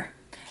sister.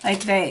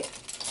 Like,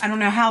 I don't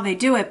know how they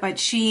do it,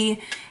 but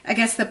I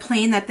guess the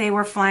plane that they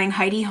were flying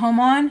Heidi home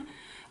on,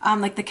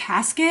 like the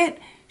casket,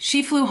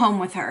 she flew home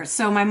with her.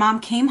 So my mom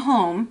came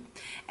home,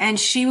 and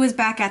she was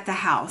back at the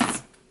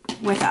house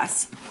with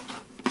us.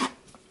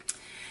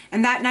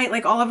 And that night,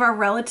 like, all of our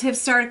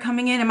relatives started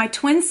coming in, and my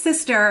twin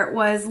sister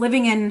was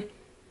living in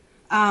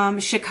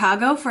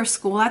Chicago for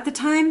school at the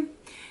time.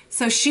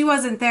 So she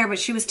wasn't there, but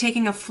she was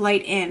taking a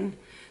flight in.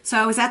 So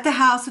I was at the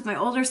house with my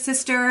older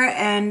sister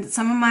and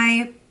some of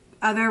my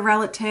other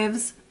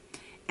relatives.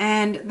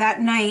 And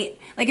that night,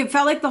 like, it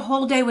felt like the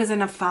whole day was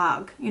in a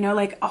fog, you know,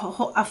 like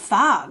a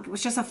fog. It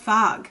was just a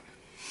fog.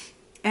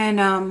 And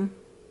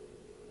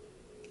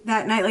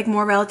that night, like,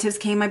 more relatives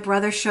came. My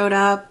brother showed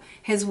up,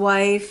 his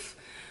wife.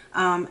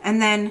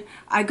 And then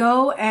I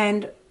go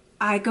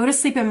to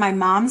sleep in my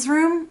mom's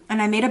room,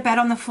 and I made a bed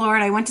on the floor,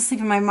 and I went to sleep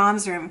in my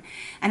mom's room.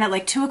 And at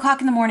like 2 o'clock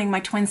in the morning, my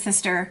twin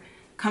sister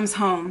comes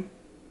home,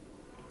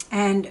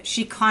 and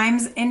she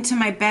climbs into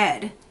my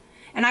bed.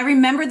 And I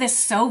remember this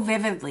so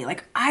vividly.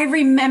 Like, I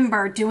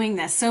remember doing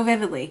this so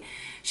vividly.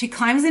 She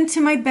climbs into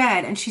my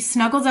bed, and she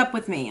snuggles up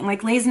with me and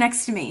like lays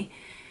next to me.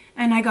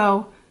 And I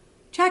go,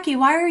 Jackie,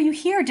 why are you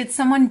here? Did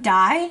someone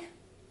die?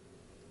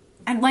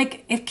 And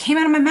like, it came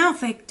out of my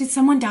mouth, like, did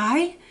someone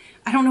die?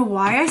 I don't know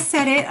why I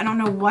said it. I don't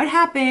know what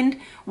happened,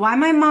 why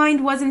my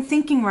mind wasn't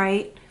thinking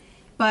right,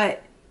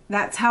 but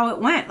that's how it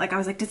went. Like I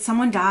was like, did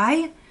someone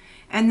die?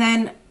 And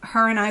then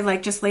her and I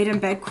like just laid in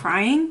bed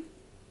crying,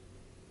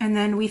 and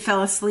then we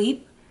fell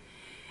asleep.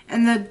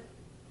 And the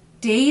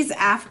days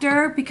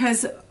after,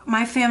 because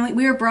my family,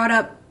 we were brought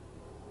up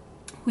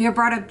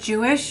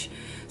Jewish,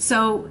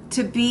 so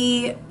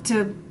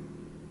to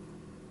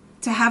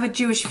have a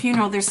Jewish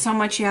funeral, there's so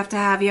much you have to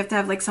have. You have to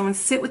have like someone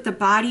sit with the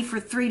body for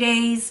 3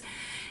 days.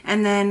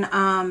 And then,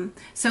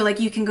 so like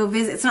you can go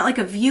visit, it's not like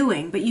a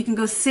viewing, but you can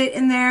go sit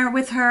in there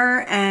with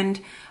her. And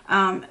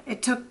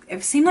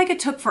it seemed like it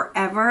took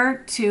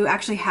forever to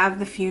actually have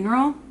the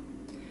funeral.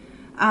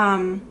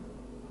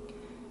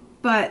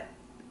 But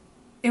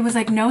it was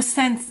like no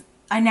sense.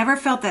 I never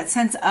felt that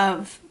sense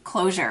of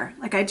closure.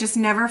 Like I just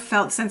never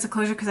felt sense of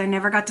closure because I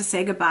never got to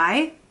say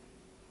goodbye.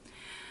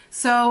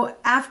 So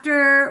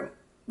after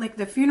like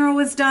the funeral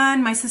was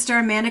done, my sister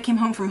Amanda came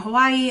home from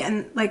Hawaii,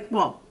 and like,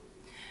 well,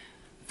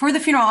 for the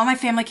funeral, all my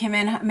family came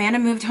in. Amanda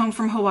moved home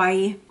from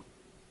Hawaii.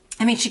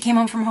 I mean, she came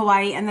home from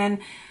Hawaii, and then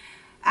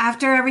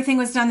after everything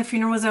was done, the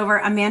funeral was over,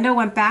 Amanda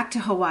went back to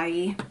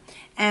Hawaii,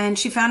 and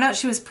she found out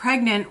she was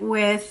pregnant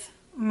with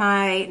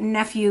my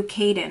nephew,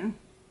 Caden.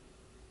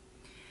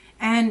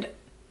 And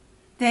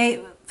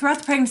throughout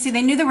the pregnancy,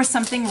 they knew there was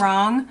something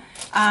wrong,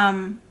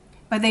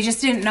 but they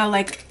just didn't know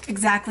like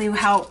exactly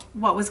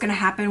what was going to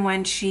happen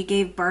when she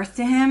gave birth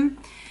to him.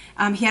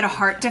 He had a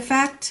heart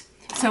defect.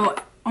 So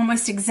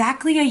almost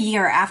exactly a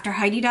year after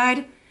Heidi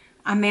died,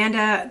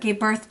 Amanda gave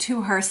birth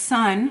to her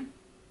son,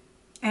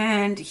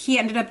 and he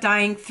ended up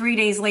dying 3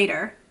 days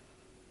later.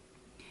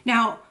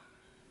 Now,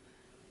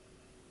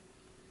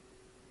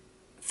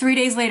 3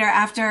 days later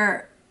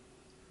after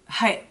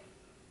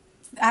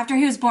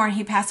he was born,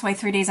 he passed away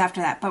 3 days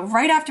after that. But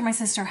right after my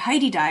sister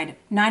Heidi died,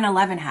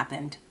 9/11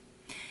 happened.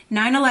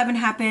 9/11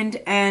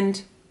 happened,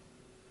 and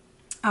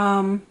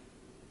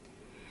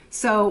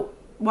so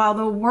while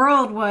the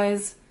world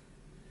was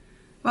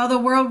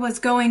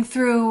going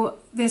through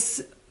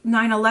this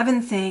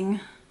 9/11 thing,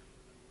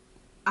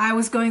 I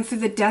was going through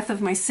the death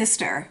of my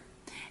sister.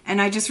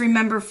 And I just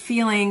remember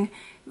feeling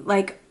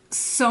like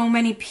so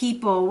many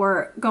people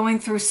were going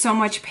through so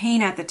much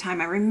pain at the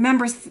time. I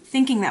remember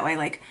thinking that way,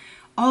 like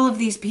all of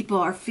these people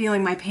are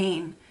feeling my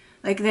pain.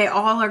 Like they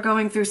all are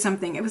going through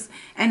something.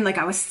 And like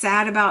I was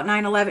sad about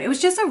 9/11. It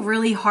was just a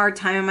really hard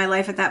time in my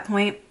life at that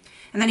point.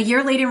 And then a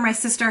year later, my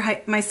sister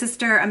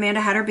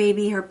Amanda had her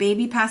baby. Her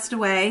baby passed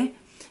away.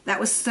 That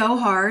was so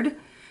hard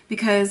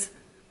because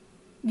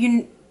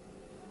you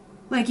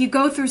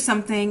go through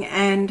something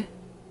and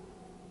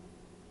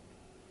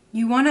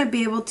you want to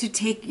be able to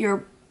take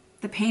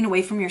the pain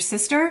away from your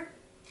sister,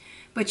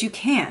 but you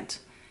can't,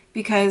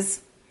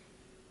 because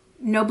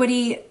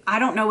I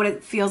don't know what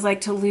it feels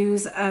like to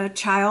lose a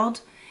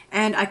child,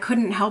 and I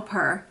couldn't help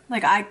her.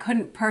 Like I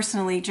couldn't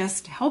personally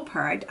just help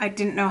her. I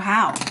didn't know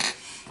how.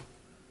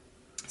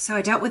 So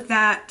I dealt with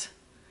that,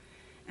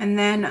 and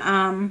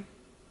then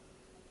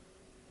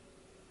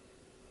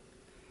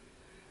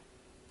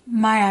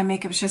my eye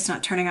makeup's just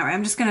not turning out right.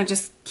 I'm just going to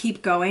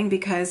keep going,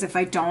 because if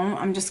I don't,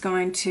 I'm just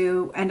going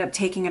to end up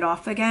taking it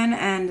off again,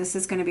 and this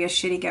is going to be a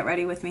shitty get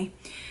ready with me.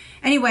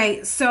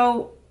 Anyway,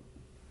 so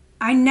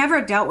I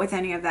never dealt with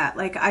any of that.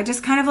 Like I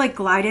just kind of like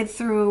glided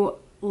through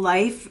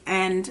life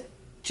and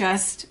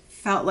just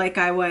felt like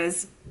I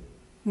was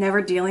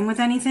never dealing with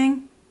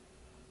anything.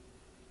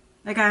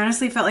 Like I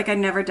honestly felt like I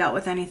never dealt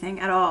with anything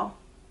at all.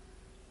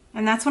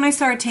 And that's when I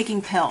started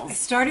taking pills. I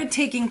started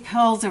taking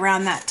pills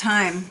around that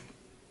time.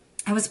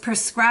 I was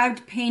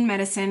prescribed pain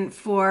medicine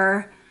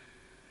for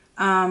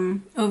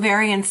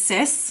ovarian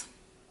cysts,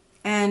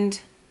 and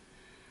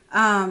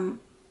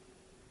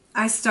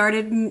I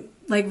started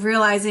like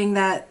realizing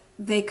that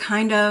they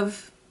kind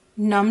of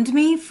numbed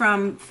me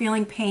from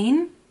feeling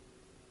pain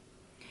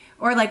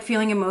or like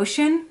feeling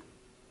emotion,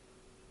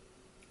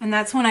 and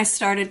that's when I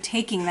started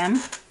taking them.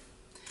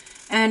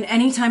 And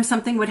anytime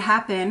something would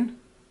happen,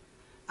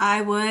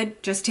 I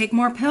would just take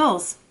more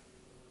pills.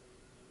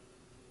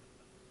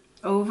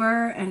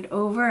 Over and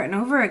over and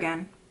over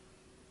again.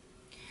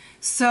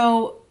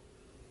 So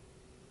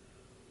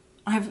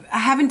I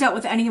haven't dealt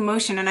with any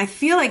emotion, and I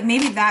feel like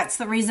maybe that's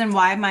the reason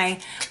why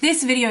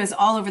this video is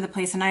all over the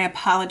place, and I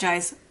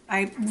apologize.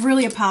 I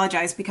really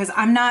apologize, because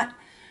I'm not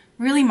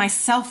really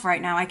myself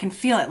right now. I can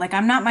feel it. Like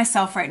I'm not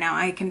myself right now.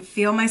 I can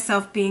feel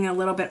myself being a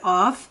little bit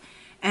off,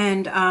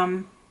 and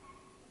I'm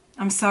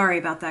sorry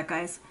about that,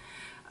 guys.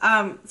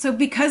 So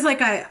because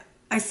like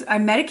I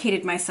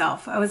medicated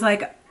myself, I was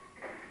like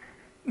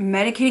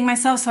medicating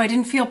myself so I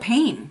didn't feel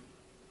pain.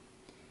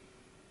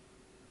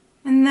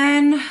 And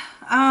then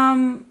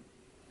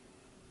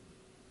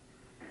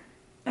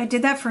I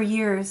did that for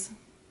years.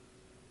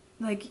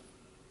 Like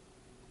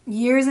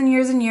years and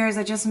years and years.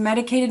 I just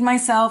medicated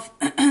myself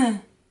to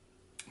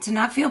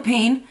not feel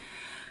pain.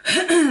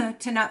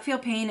 To not feel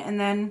pain. And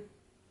then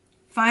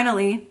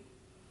finally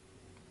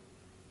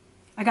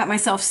I got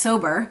myself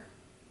sober.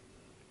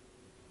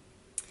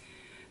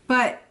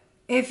 But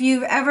if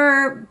you've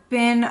ever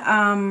been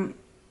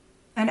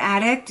an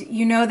addict,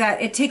 you know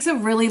that it takes a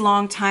really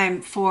long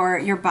time for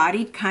your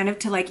body kind of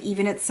to like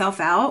even itself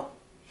out.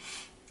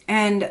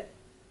 And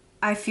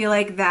I feel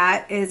like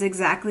that is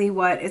exactly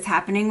what is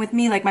happening with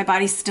me. Like my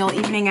body's still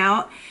evening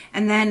out.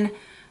 And then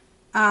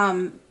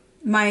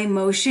my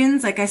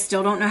emotions, like I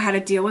still don't know how to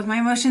deal with my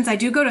emotions. I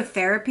do go to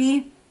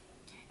therapy,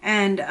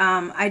 and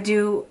I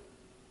do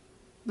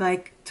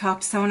like talk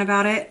to someone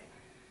about it.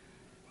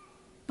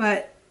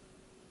 But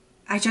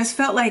I just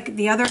felt like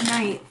the other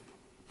night,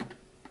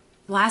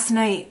 last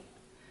night,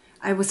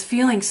 I was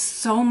feeling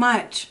so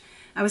much.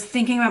 I was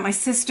thinking about my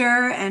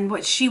sister and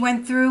what she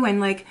went through,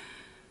 and like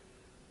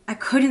I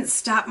couldn't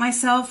stop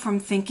myself from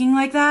thinking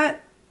like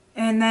that.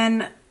 And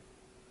then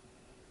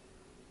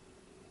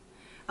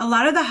a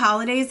lot of the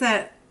holidays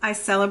that I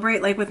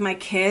celebrate, like with my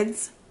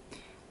kids,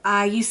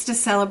 I used to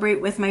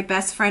celebrate with my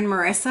best friend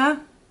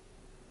Marissa.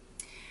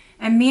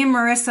 And me and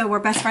Marissa were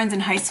best friends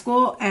in high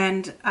school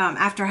and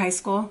after high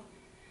school.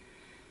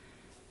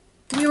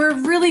 We were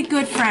really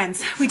good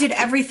friends. We did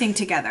everything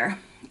together.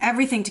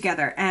 Everything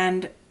together.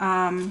 And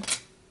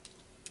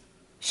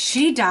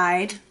she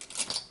died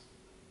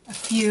a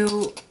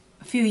few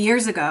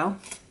years ago.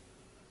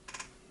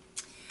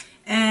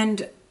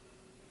 And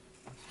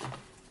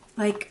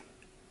like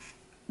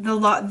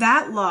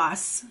that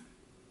loss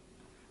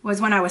was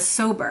when I was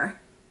sober.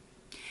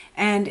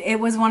 And it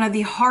was one of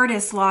the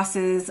hardest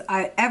losses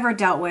I ever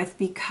dealt with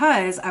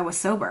because I was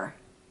sober.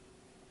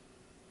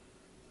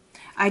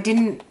 I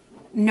didn't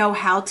know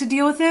how to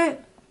deal with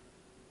it,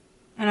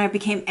 and I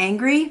became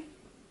angry,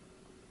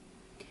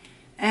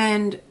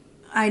 and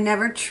I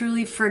never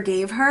truly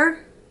forgave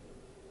her.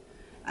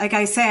 Like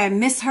I say, I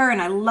miss her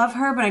and I love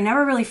her, but I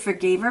never really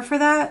forgave her for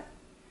that.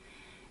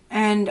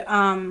 And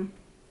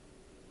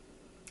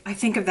I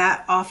think of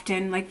that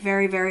often, like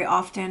very, very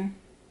often.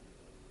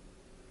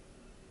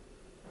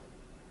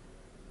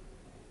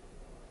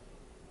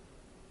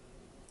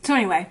 So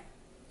anyway,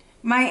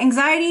 my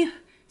anxiety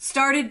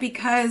started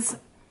because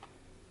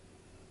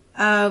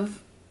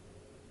of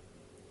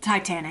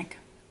Titanic.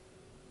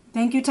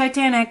 Thank you,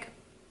 Titanic.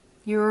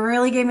 You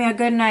really gave me a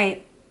good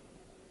night.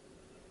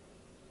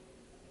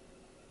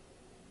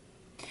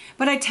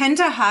 But I tend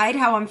to hide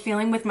how I'm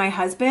feeling with my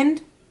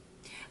husband.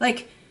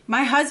 Like,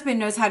 my husband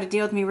knows how to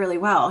deal with me really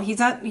well.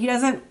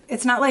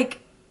 It's not like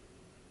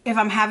if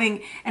I'm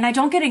having, and I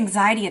don't get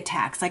anxiety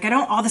attacks. Like I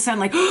don't all of a sudden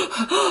like,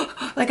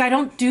 like I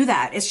don't do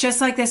that. It's just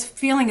like this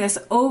feeling, this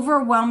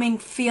overwhelming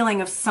feeling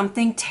of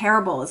something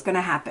terrible is going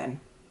to happen.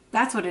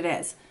 That's what it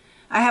is.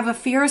 I have a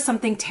fear of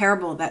something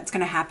terrible that's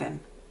going to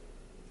happen.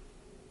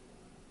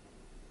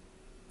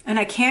 And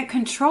I can't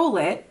control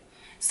it.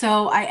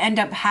 So I end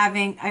up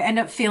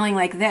feeling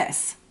like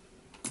this.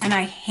 And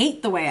I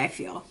hate the way I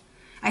feel.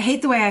 I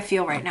hate the way I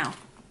feel right now.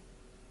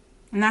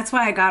 And that's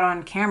why I got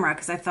on camera,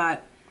 because I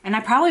thought, and I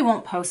probably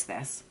won't post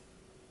this.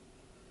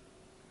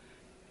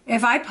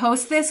 If I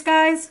post this,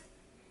 guys,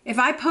 if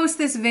I post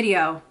this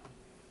video,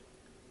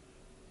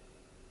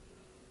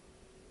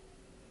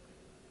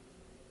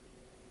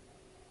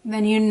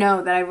 then you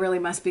know that I really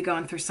must be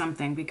going through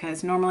something,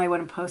 because normally I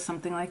wouldn't post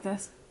something like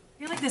this. I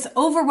feel like this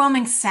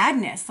overwhelming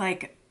sadness.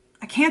 Like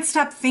I can't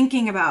stop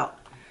thinking about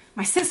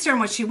my sister and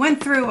what she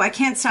went through. I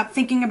can't stop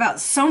thinking about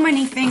so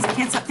many things. I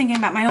can't stop thinking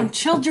about my own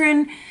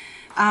children.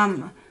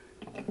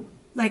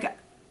 Like,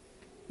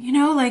 you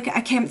know, like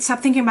I can't stop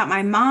thinking about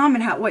my mom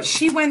and what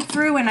she went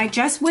through. And I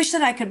just wish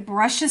that I could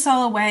brush this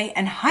all away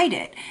and hide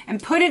it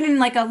and put it in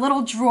like a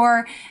little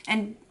drawer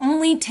and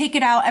only take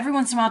it out every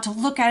once in a while to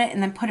look at it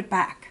and then put it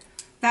back.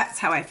 That's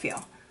how I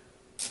feel.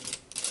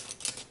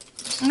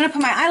 I'm going to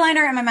put my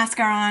eyeliner and my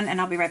mascara on, and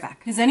I'll be right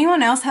back. Does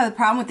anyone else have a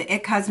problem with the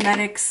IT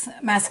Cosmetics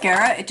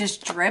mascara? It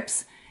just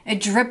drips. It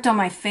dripped on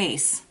my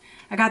face.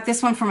 I got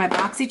this one from my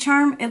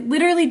BoxyCharm. It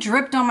literally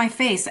dripped on my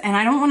face, and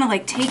I don't want to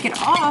like take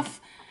it off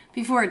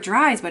before it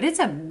dries, but it's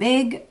a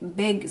big,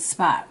 big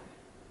spot.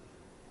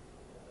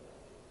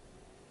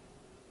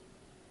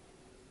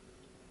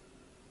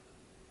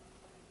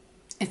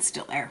 It's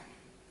still there.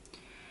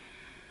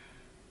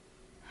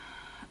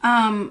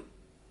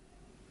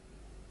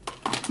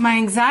 My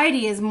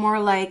anxiety is more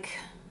like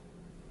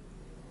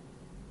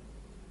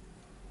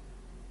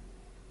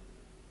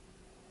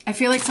I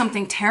feel like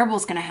something terrible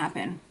is going to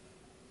happen.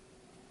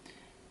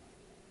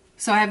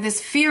 So I have this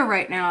fear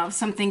right now of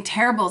something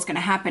terrible is going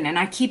to happen, and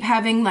I keep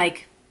having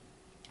like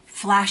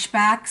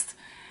flashbacks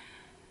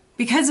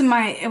because of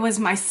it was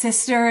my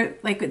sister,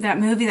 like that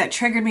movie that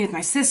triggered me with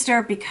my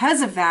sister.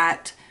 Because of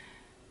that,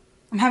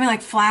 I'm having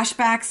like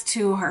flashbacks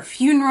to her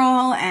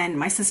funeral and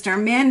my sister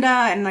Amanda,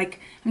 and like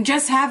I'm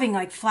just having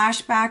like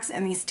flashbacks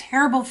and these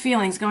terrible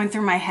feelings going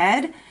through my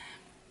head,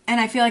 and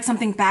I feel like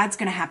something bad's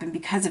gonna happen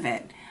because of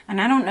it. And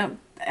I don't know,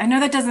 I know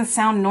that doesn't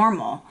sound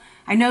normal.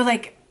 I know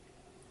like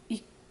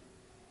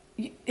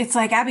it's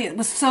like, Abby, it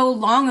was so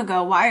long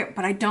ago, why?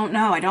 But I don't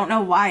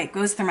know why it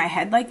goes through my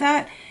head like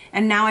that.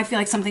 And now I feel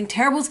like something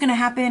terrible is gonna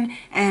happen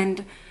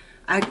and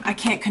I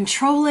can't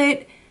control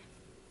it.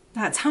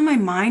 That's how my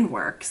mind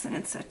works, and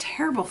it's a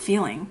terrible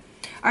feeling.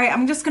 All right,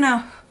 I'm just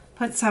gonna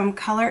put some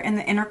color in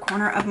the inner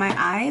corner of my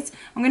eyes.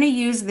 I'm gonna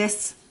use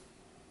this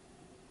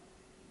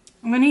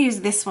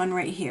one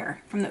right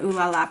here from the Ooh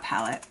La La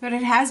palette. But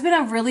it has been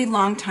a really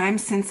long time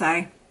since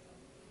I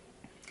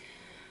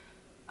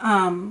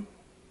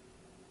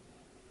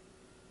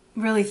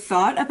really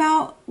thought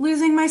about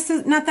losing my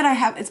sister. Not that I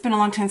have, it's been a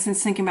long time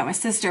since thinking about my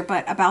sister,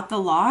 but about the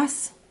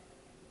loss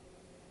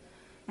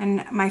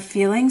and my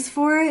feelings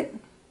for it.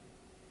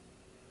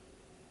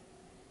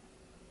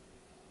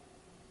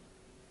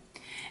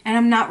 And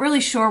I'm not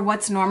really sure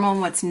what's normal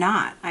and what's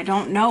not. I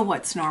don't know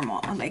what's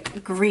normal.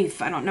 Like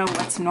grief, I don't know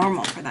what's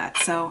normal for that.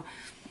 So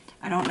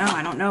I don't know.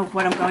 I don't know if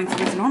what I'm going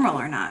through is normal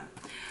or not.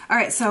 All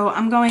right, so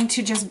I'm going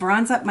to just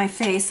bronze up my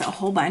face a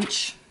whole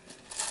bunch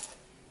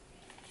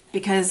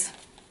because,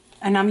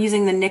 and I'm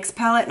using the NYX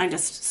palette and I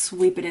just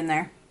sweep it in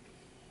there.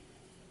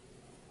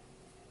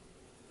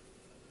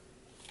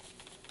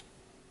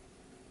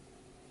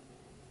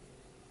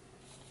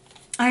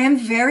 I am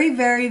very,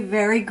 very,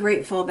 very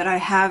grateful that I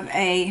have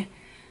a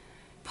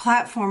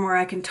platform where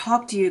I can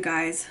talk to you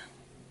guys.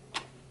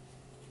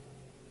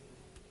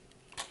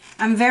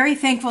 I'm very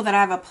thankful that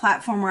I have a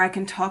platform where I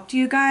can talk to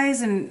you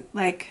guys, and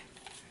like,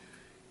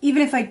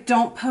 even if I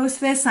don't post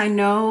this, I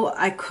know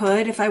I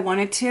could if I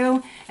wanted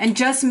to. And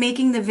just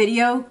making the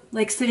video,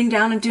 like sitting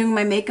down and doing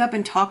my makeup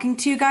and talking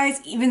to you guys,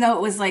 even though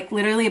it was like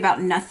literally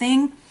about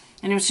nothing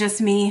and it was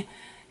just me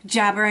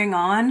jabbering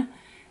on,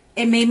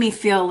 it made me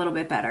feel a little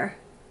bit better.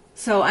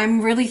 So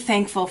I'm really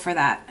thankful for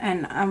that.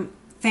 And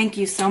thank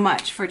you so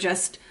much for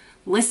just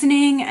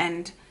listening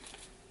and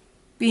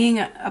being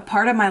a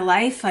part of my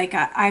life. Like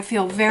I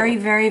feel very,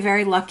 very,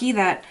 very lucky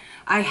that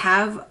I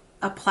have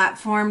a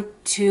platform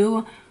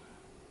to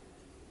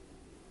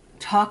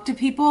talk to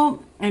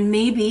people, and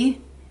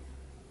maybe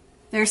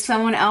there's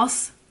someone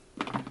else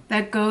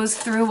that goes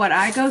through what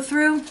I go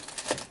through.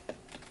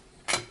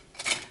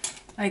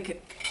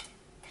 Like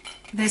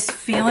this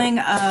feeling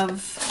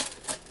of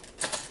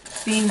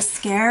being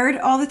scared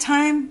all the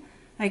time.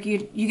 Like you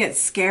get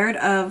scared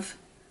of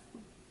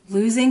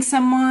losing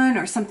someone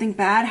or something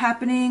bad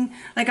happening.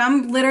 Like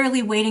I'm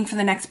literally waiting for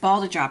the next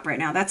ball to drop right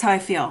now. That's how I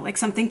feel. Like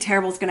something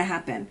terrible is going to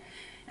happen.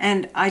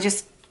 And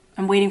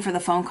I'm waiting for the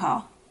phone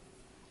call.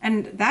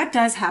 And that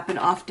does happen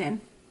often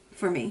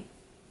for me.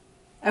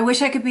 I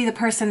wish I could be the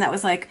person that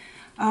was like,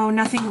 oh,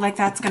 nothing like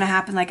that's going to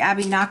happen. Like,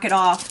 Abby, knock it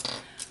off.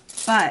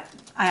 But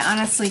I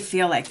honestly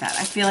feel like that.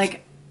 I feel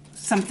like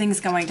something's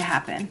going to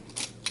happen.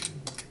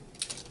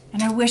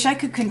 And I wish I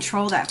could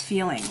control that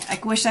feeling. I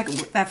wish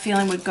that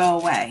feeling would go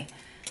away.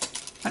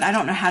 But I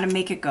don't know how to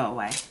make it go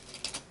away.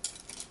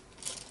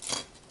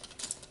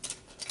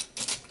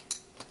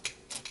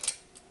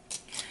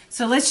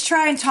 So let's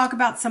try and talk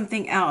about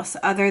something else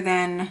other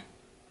than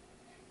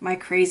my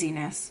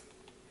craziness.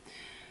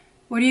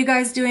 What are you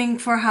guys doing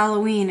for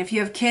Halloween? If you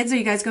have kids, are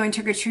you guys going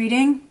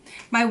trick-or-treating?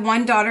 My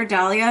one daughter,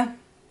 Dahlia,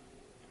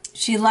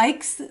 she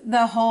likes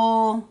the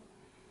whole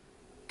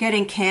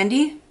getting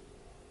candy,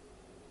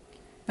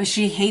 but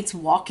she hates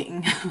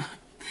walking.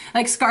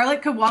 Like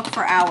Scarlett could walk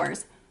for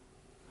hours.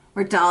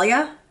 Or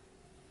Dahlia,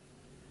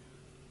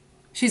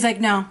 she's like,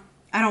 no,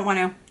 I don't want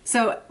to.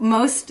 So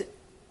most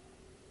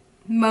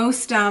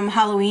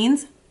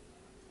Halloweens,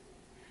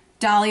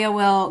 Dahlia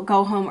will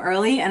go home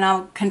early and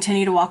I'll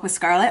continue to walk with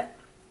Scarlett.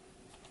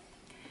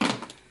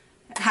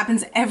 It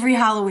happens every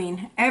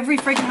Halloween. Every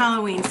freaking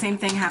Halloween, same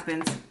thing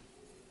happens.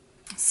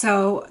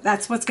 So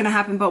that's what's going to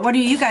happen. But what are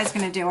you guys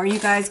going to do? Are you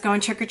guys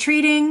going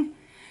trick-or-treating?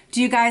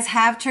 Do you guys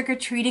have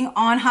trick-or-treating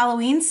on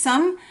Halloween?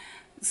 Some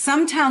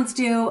towns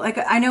do. Like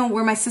I know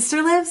where my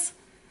sister lives,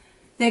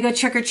 they go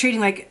trick-or-treating.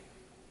 Like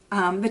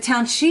the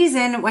town she's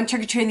in went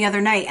trick-or-treating the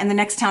other night and the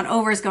next town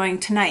over is going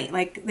tonight.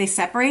 Like they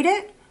separate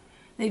it.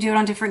 They do it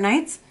on different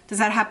nights. Does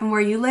that happen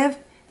where you live?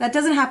 That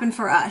doesn't happen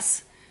for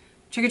us.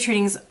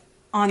 Trick-or-treating's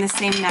on the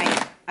same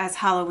night as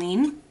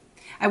Halloween.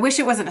 I wish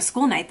it wasn't a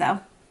school night though.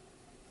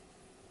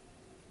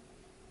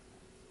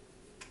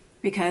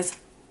 Because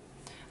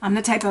I'm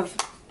the type of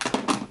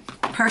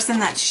person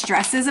that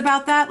stresses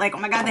about that. Like, oh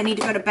my God, they need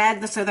to go to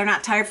bed so they're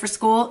not tired for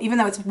school. Even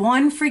though it's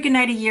one freaking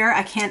night a year,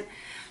 I can't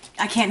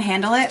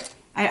handle it.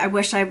 I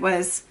wish I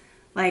was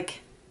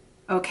like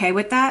okay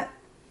with that.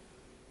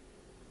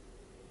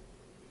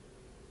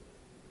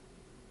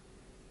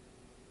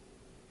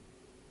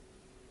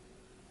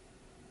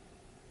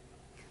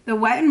 The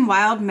Wet n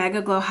Wild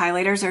Mega Glow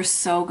highlighters are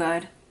so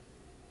good.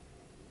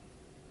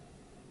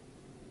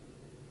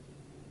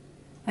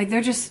 Like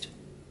they're just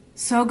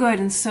so good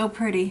and so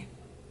pretty.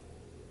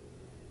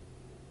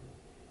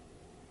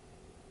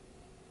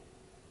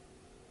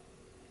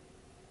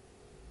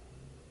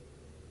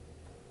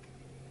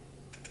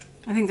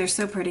 I think they're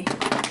so pretty.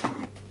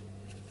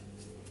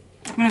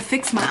 I'm gonna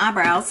fix my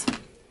eyebrows.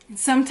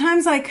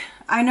 Sometimes, like,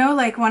 I know,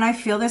 like, when I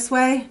feel this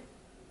way,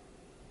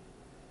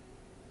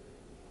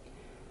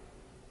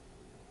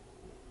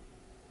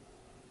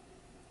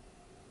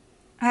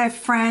 I have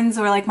friends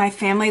or like my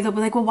family, they'll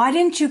be like, well, why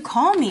didn't you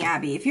call me,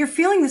 Abby? If you're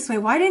feeling this way,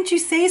 why didn't you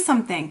say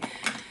something?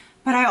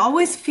 But I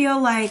always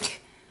feel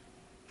like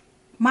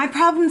my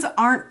problems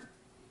aren't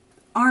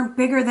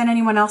bigger than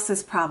anyone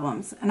else's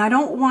problems. And I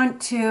don't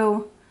want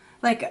to,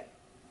 like,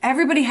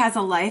 everybody has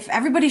a life.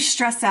 Everybody's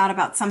stressed out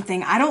about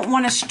something. I don't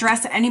want to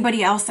stress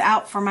anybody else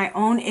out for my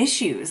own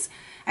issues.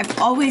 I've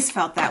always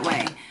felt that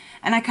way.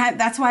 And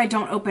that's why I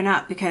don't open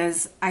up,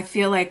 because I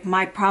feel like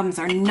my problems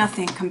are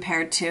nothing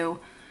compared to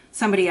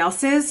somebody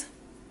else's.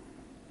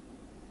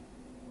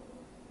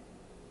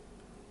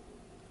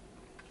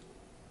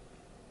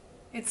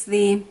 It's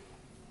the,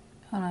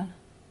 hold on.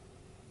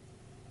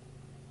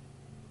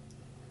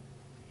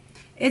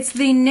 It's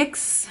the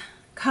NYX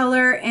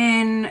color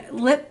in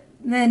the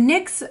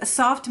NYX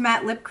Soft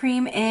Matte Lip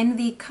Cream in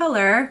the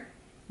color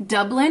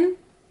Dublin.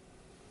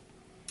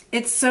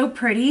 It's so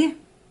pretty,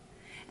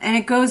 and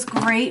it goes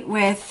great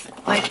with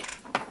like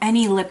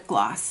any lip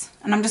gloss.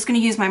 And I'm just going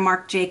to use my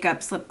Marc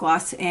Jacobs lip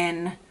gloss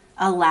in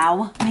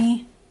Allow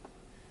Me.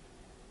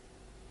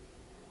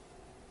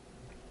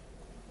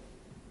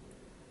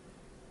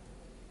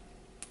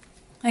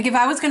 Like if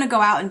I was going to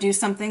go out and do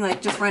something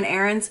like just run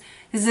errands,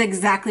 this is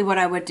exactly what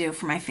I would do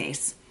for my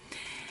face.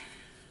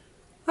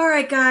 All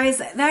right, guys,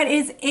 that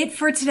is it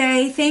for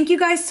today. Thank you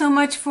guys so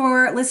much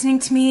for listening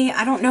to me.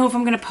 I don't know if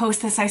I'm going to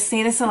post this. I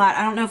say this a lot.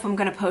 I don't know if I'm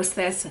going to post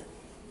this.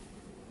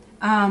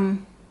 I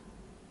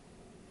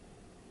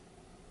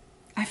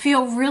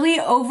feel really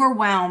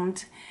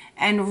overwhelmed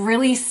and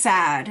really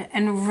sad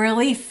and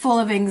really full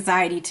of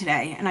anxiety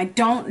today, and I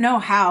don't know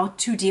how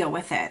to deal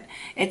with it.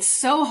 It's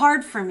so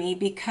hard for me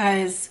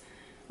because,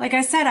 like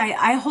I said,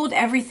 I hold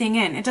everything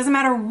in. It doesn't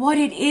matter what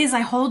it is, I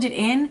hold it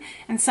in.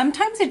 And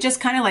sometimes it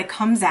just kind of like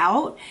comes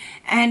out,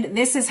 and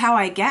this is how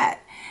I get.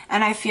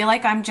 And I feel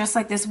like I'm just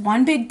like this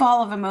one big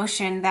ball of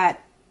emotion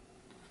that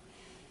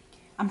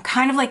I'm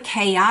kind of like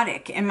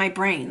chaotic in my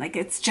brain. Like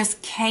it's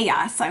just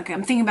chaos. Like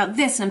I'm thinking about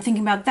this and I'm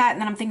thinking about that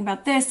and then I'm thinking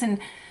about this, and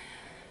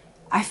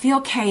I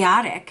feel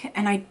chaotic,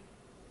 and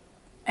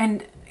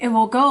it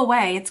will go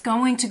away. It's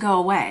going to go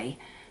away.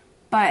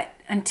 But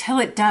until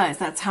it does,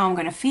 that's how I'm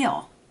going to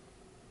feel.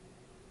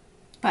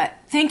 But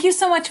thank you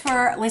so much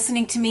for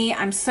listening to me.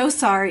 I'm so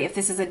sorry if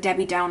this is a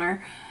Debbie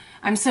Downer.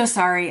 I'm so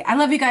sorry. I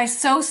love you guys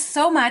so,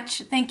 so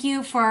much. Thank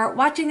you for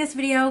watching this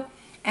video,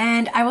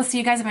 and I will see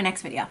you guys in my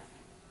next video.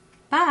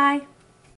 Bye.